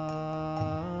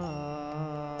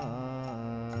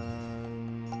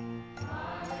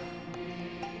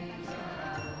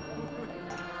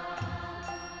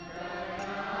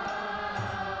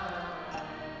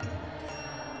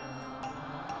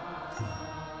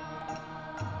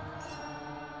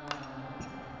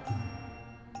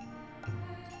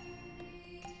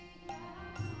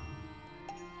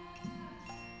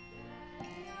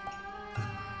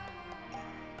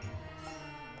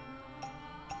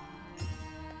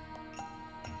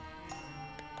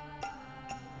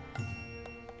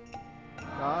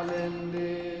 Kalindi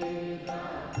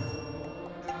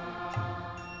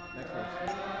Next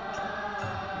verse.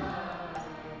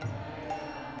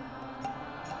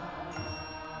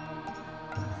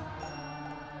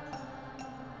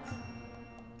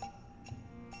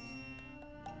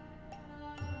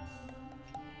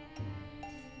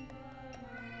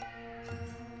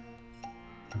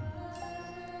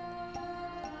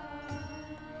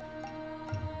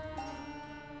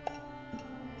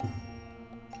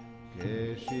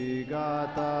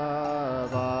 Keshigata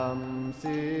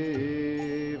Vamsi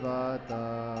Vata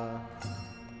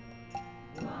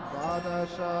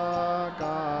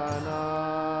Vadashakana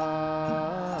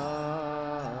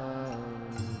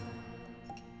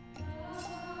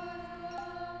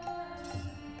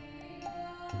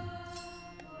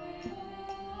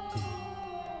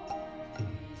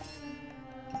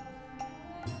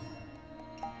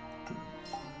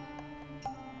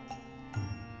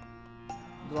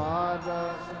Dwada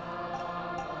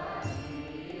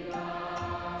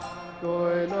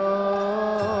Koilo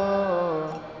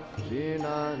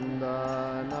Shinanda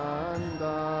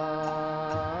Nanda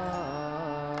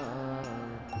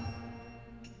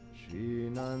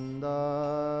Shinanda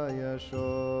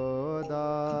Yashoda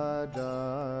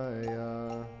Jaya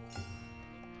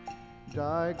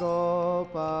Jai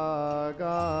Gopagana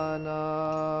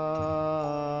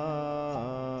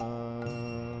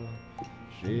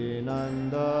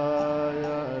Srinanda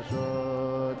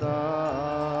Yashoda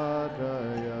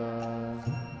Jaya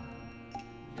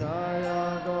Jaya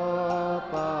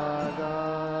Gopagan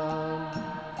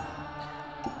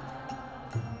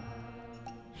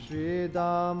Shri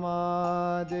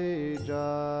Damadi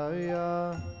Jaya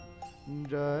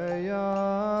Jaya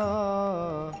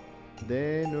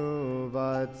Denu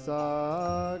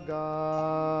Vatsagan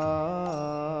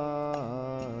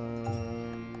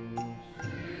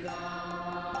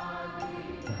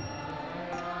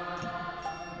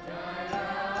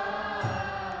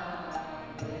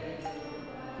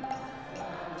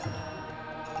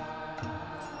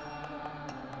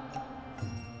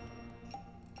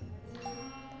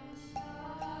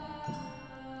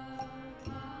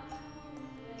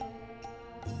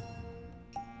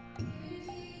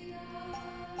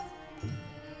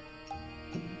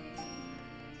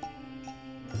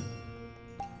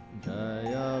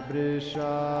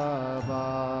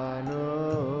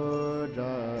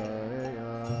Vrishabhanujaya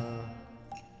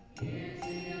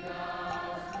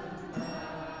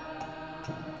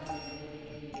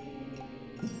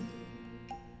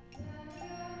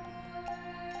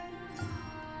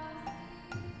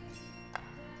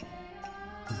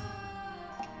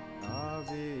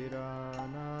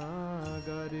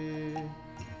Aviranagari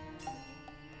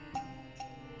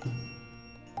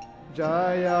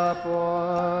Jaya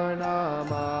Purnamasi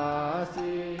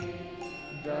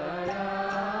Jaya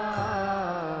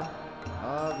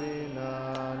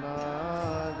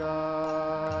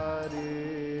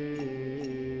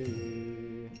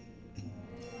Avinanagari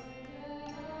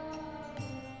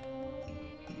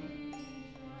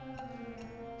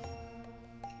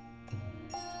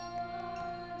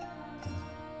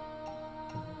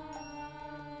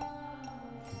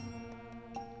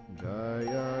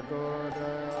Jaya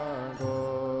Godaya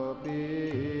Gopishvara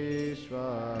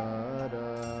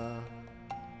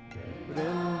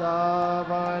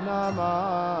Vrindavanama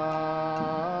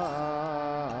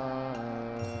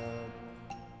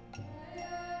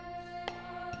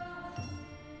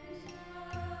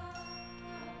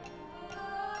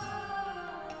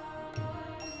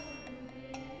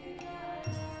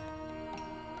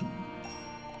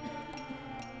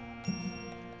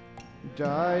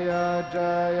Jaya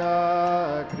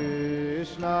Jaya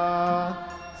Krishna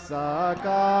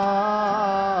Saka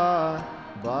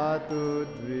Batu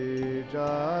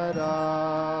Dvijaran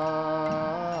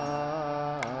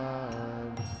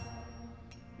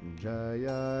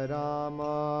Jaya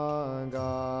Rama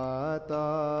Gata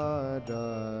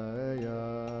Jaya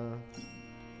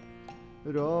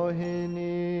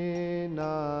Rohini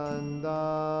Nandan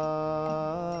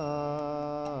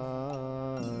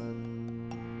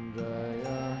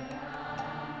Jaya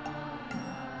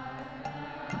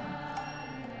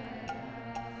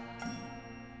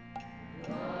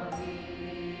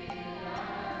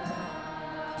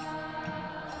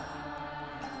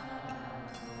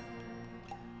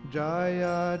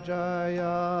Jaya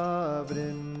Jaya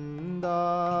Vrindavana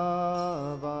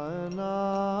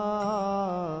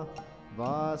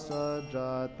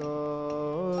Vasajato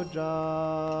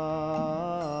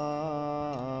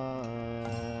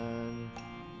Jan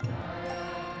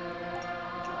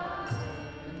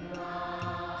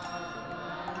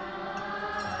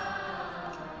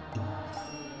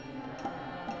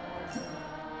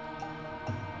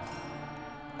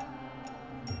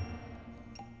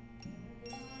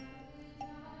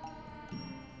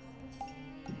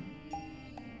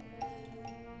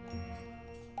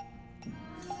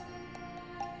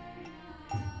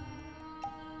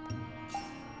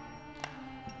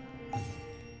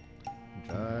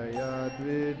Jaya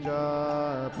Dvijapadni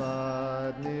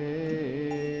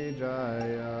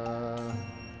Jaya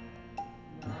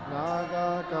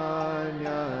Naga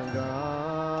Kanyaga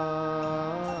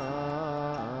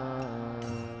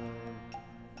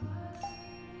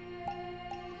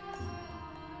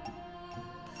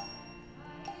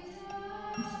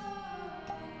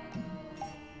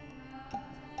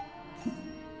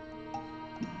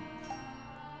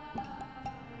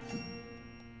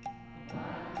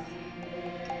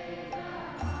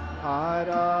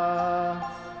Hara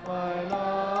Mana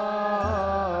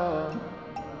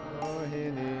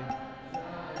Rohini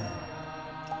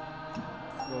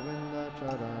Govinda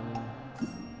Charan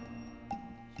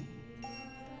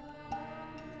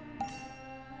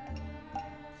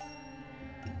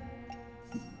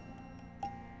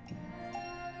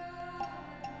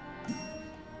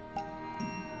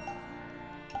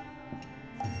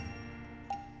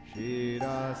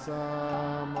Shirasa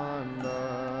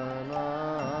Mandala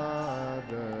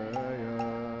Jaya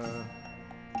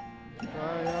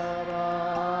Jaya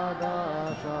Radha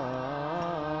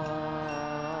Shyam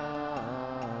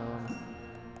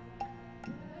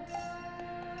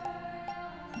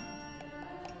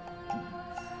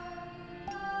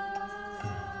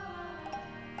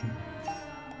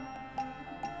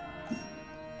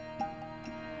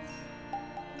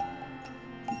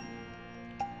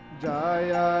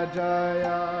Jaya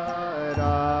Jaya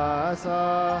Rasa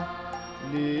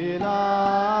Leela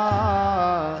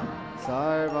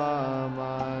Sarva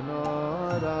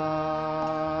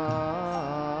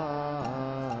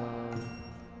Manoram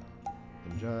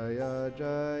Jaya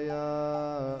Jaya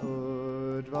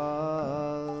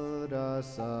Ujjval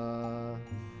Rasa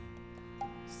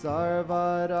Sarva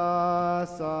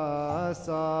Rasa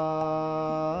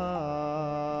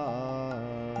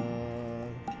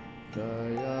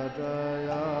Jaya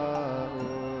Jaya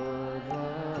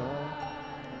Ujjval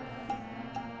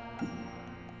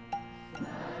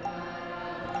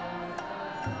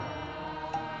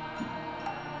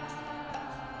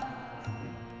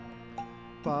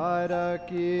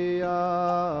Parakiya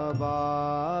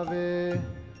bhave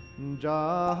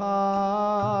jaha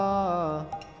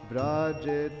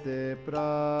brajite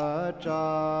prachar.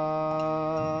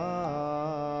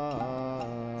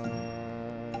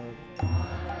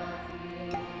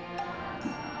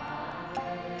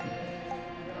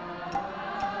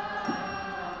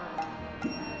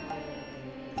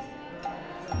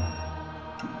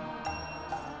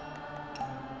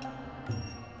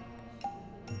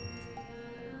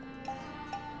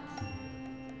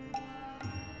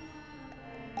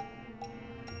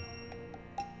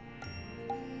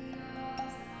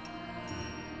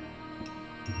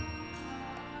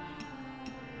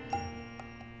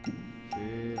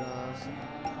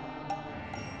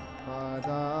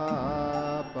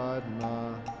 Pada Padma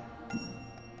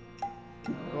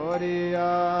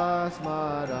Gaudiya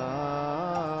Smaran.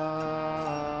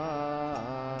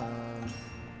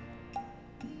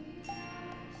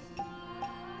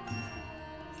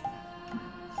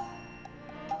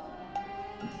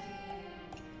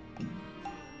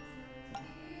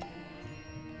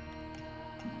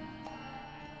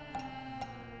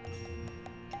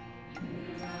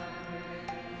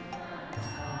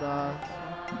 Das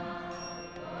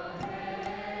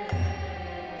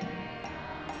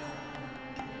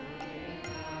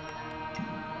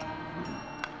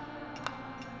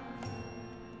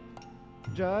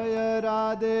Jaya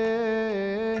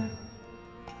Radhe,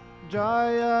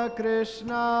 Jaya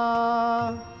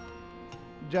Krishna,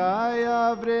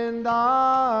 Jaya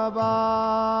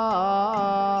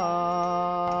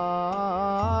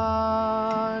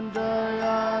Vrindavan,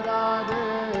 Jaya Radhe,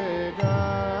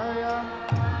 Jaya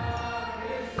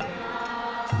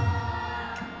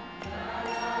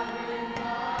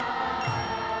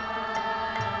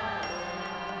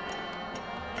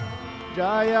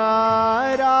Jaya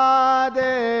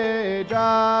Radhe,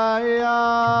 Jaya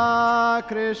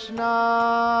Krishna,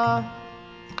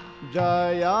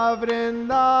 Jaya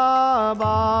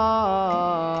Vrindavan.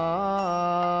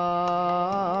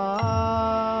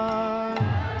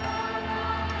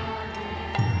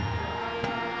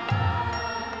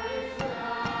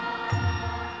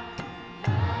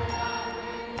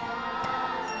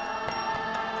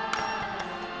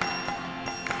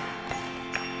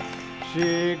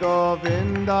 Shri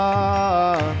Govinda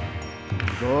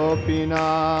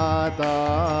Gopinata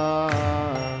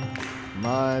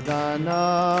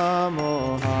Madana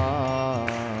Moha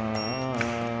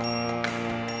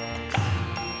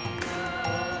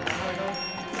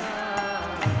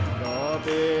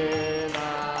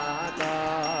Gopinata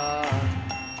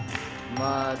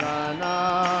Madana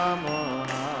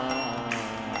Moha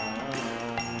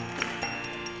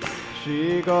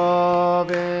Shri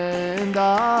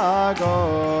Govinda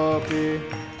Gopinata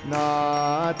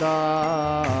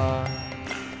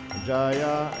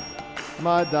Jaya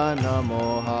Madana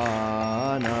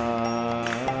Mohana.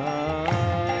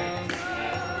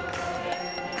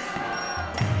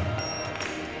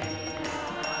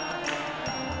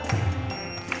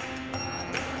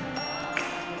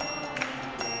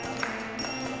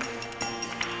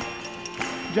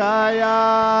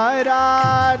 Jaya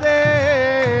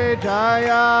Radhe,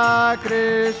 Jaya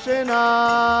Krishna,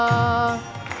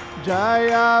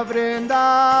 Jaya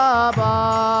Vrindavan,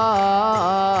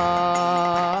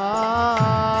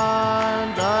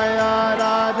 Jaya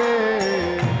Radhe,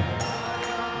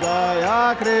 Jaya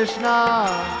Krishna,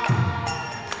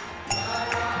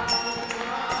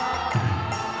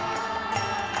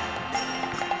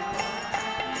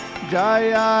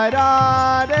 Jaya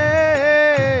Radhe,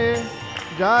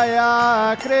 Jaya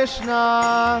Krishna,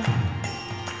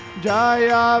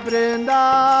 Jaya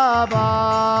Vrindavan.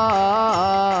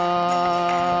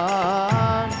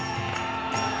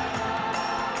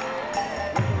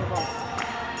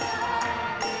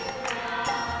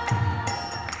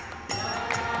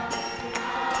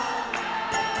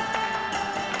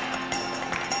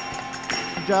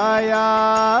 Jaya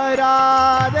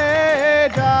Radhe,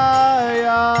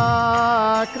 Jaya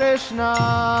Krishna,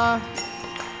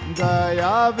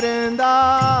 Jaya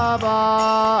Vrindavan.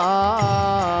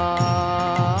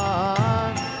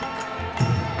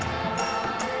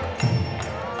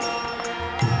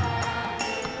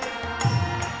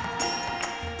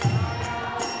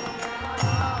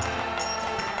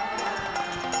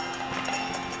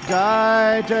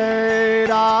 Jai Jai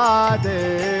Radhe,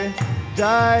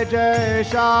 Jai Jai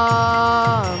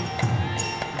Shyam,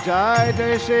 Jai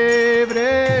Jai Shri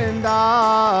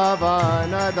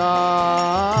Vrindavan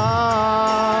Dham.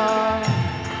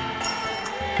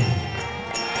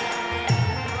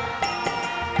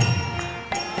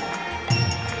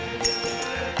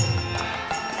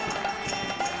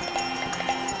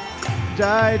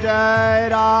 Jai Jai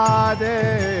Radhe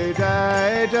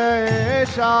Jai Jai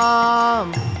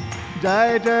Shyam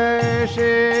Jai Jai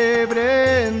Shri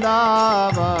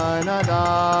Vrindavan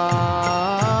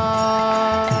Dham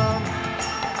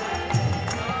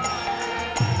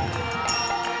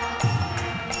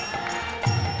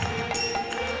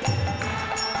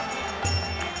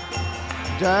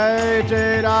Jai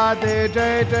Jai Radhe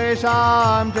Jai Jai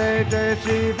Shyam Jai Jai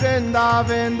Shri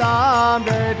Vrindavan Dham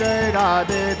Jai Jai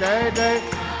Radhe Jai Jai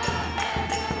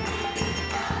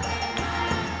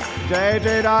Jai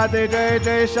Jai Radhe Jai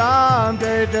Jai Shyam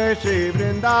Jai Jai Shri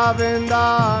Vrindavan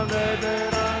Dham Jai Jai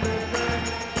Radhe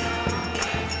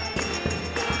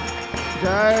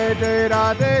Jai Jai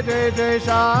Radhe Jai Jai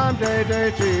Shyam Jai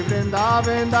Jai Shri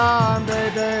Vrindavan Dham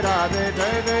Jai Jai Radhe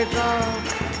Jai Jai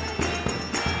Shyam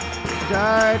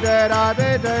Jai Jai Radhe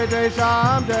Jai Jai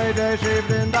Shyam Jai Jai Shri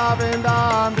Vrindavan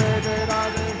Dham Jai Jai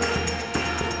Radhe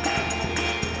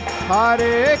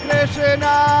Hare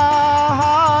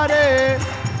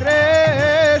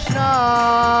Krishna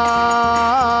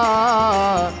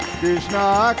Krishna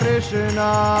Krishna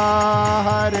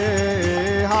Hare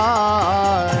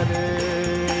Hare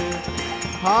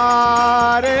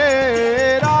Hare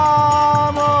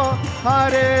Ram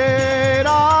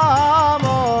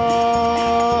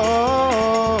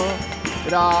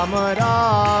Ram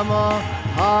Ram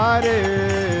Hare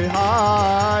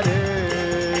Hare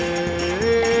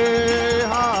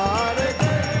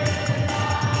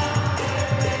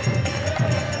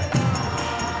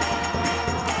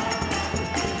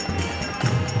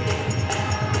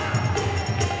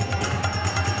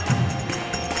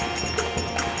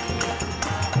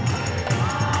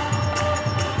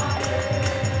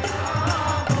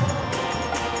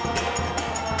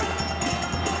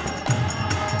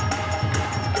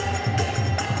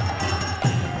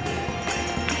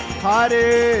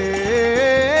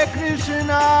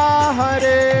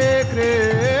Hare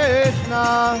Krishna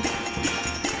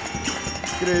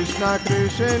Krishna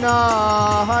Krishna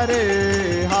Hare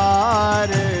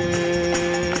Hare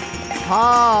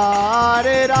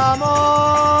Hare Ram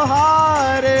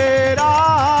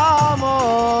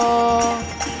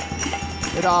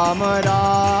Ram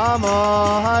Ram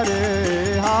Hare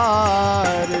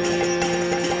Hare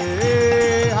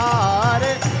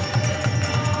Hare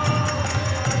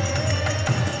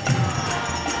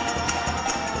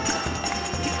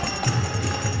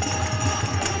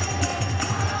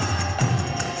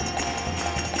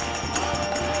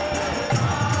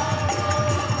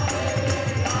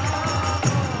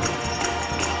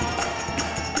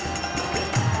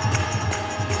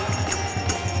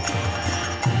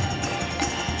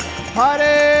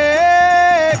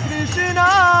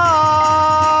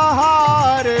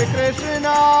Hare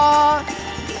Krishna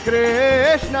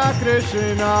Krishna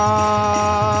Krishna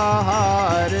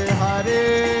Hare Hare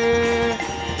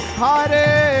Hare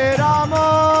Ram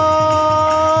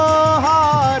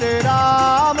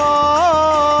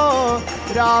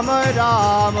Ram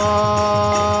Ram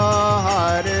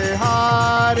Hare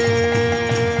Hare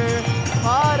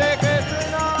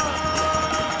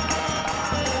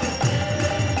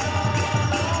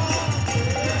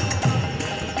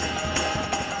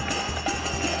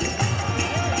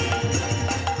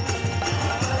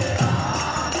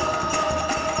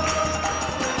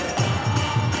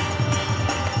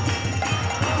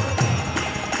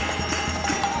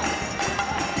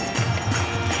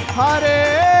Hare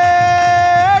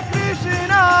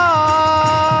Krishna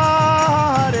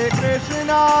Hare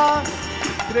Krishna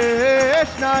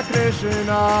Krishna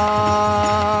Krishna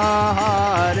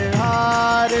Hare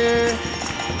Hare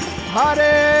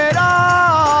Hare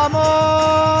Ram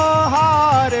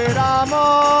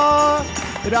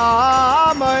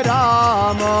Ram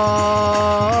Ram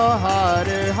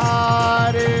Hare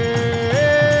Hare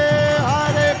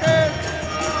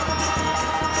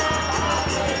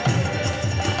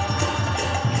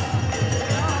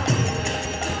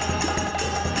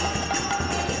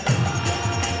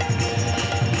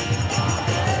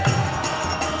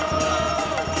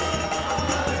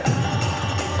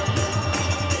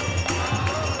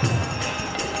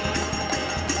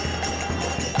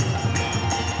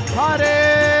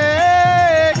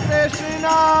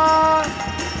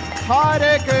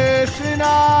Hare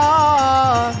Krishna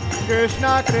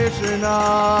Krishna Krishna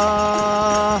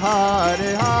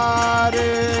Hare Hare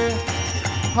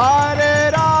Hare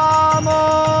Ram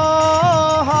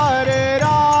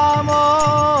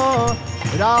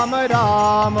Ram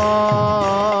Ram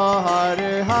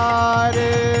Hare Hare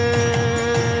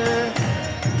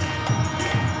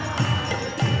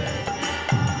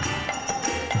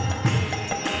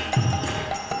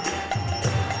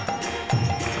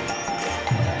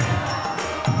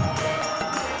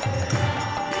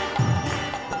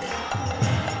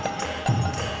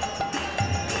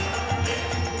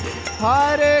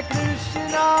Hare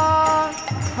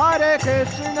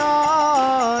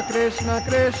Krishna, Krishna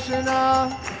Krishna,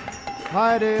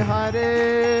 Hare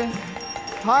Hare,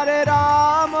 Hare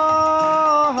Rama,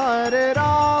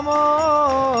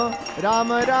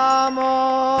 Rama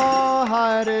Rama,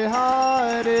 Hare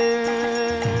Hare.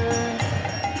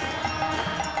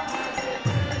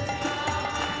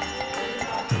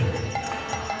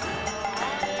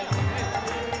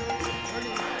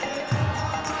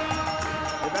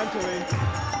 Eventually.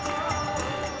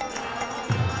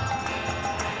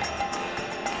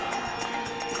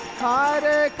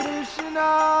 Hare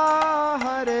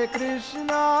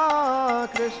Krishna,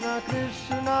 Krishna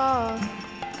Krishna,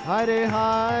 Hare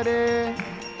Hare,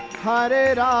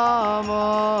 Hare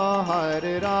Rama,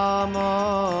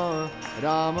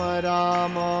 Rama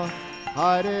Rama,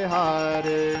 Hare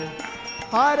Hare.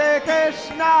 Hare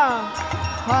Krishna,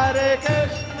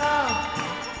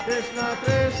 Krishna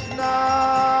Krishna,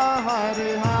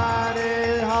 Hare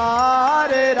Hare,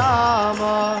 Hare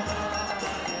Rama.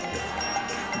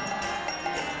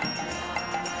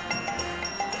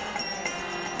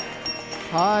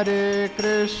 Hare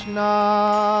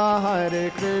Krishna,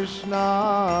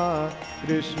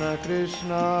 Krishna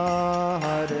Krishna,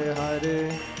 Hare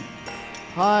Hare,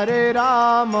 Hare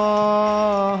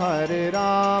Rama,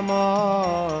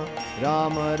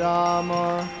 Rama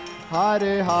Rama,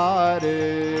 Hare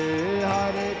Hare,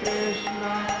 Hare Krishna.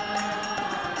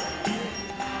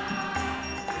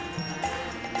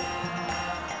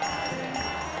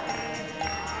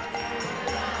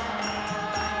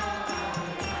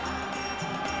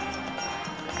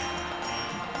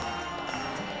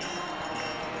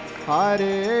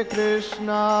 Hare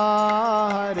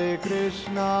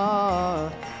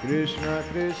Krishna, Krishna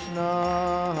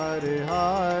Krishna, Hare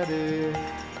Hare,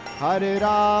 Hare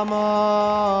Rama,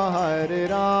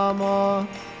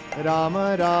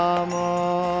 Rama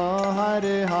Rama,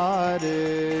 Hare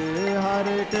Hare,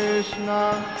 Hare Krishna.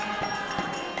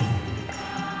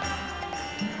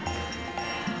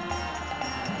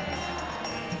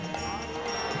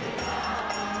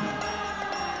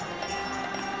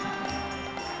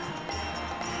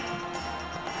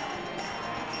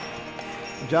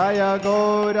 Jaya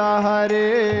Gaura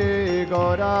Hare,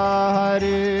 Gaura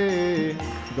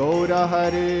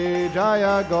Hare,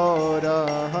 Jaya Gaura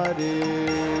Hare.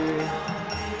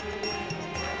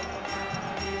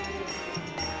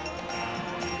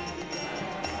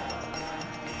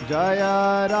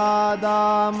 Jaya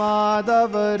Radha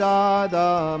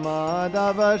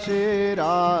Madhava Shri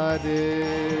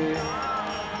Radhe.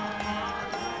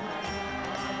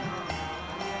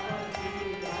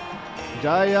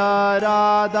 Jaya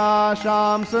Radha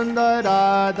Sham Sundar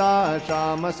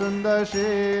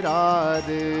Shri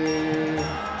Radhe.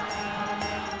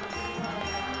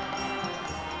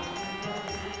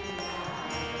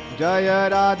 Jaya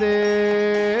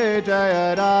Radhe,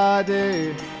 Jaya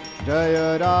Radhe,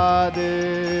 Jaya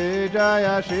Radhe,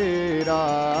 Jaya Shri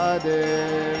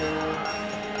Radhe.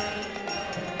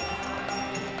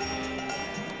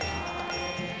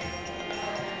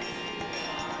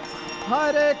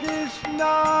 Hare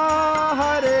Krishna,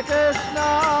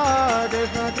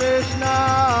 Krishna Krishna,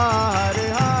 Hare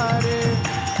Hare,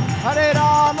 Hare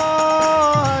Rama,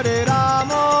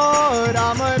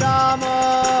 Rama Rama,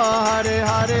 Hare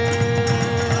Hare.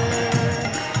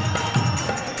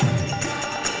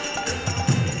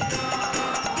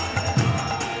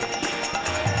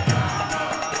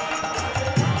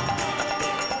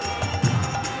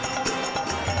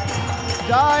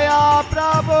 Jaya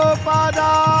Prabhupada,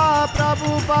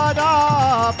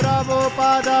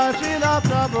 Srila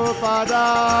Prabhupada.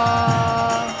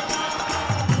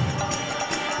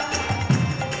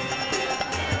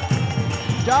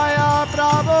 Jaya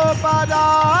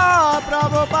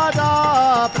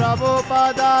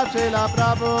Prabhupada, Srila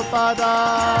Prabhupada.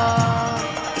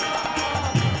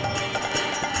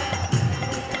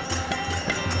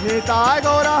 Nitai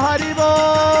Gaura Hari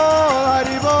Bol,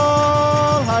 Hari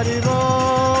Bol, Hari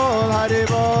Bol, Hari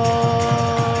Bol.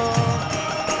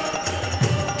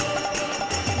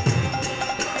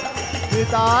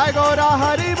 Nitai Gaura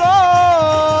Hari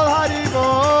Bol, Hari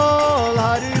Bol,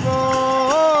 Hari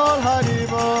Bol, Hari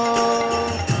Bol.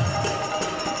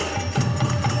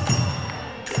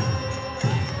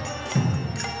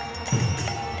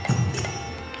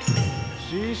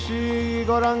 Shri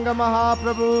Gauranga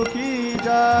Mahaprabhu ki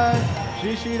jai,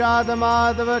 Shri Radha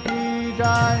Madhava ki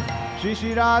jai,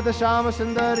 Shri Radha Shama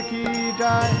Sundar ki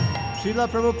jai, Srila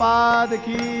Prabhupada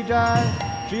ki jai,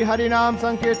 Shri Harinam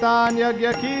Sankirtan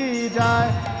Yagya ki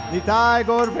jai, Nitai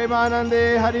Gaur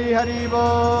Premanande Hari Hari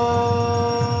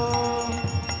Bol.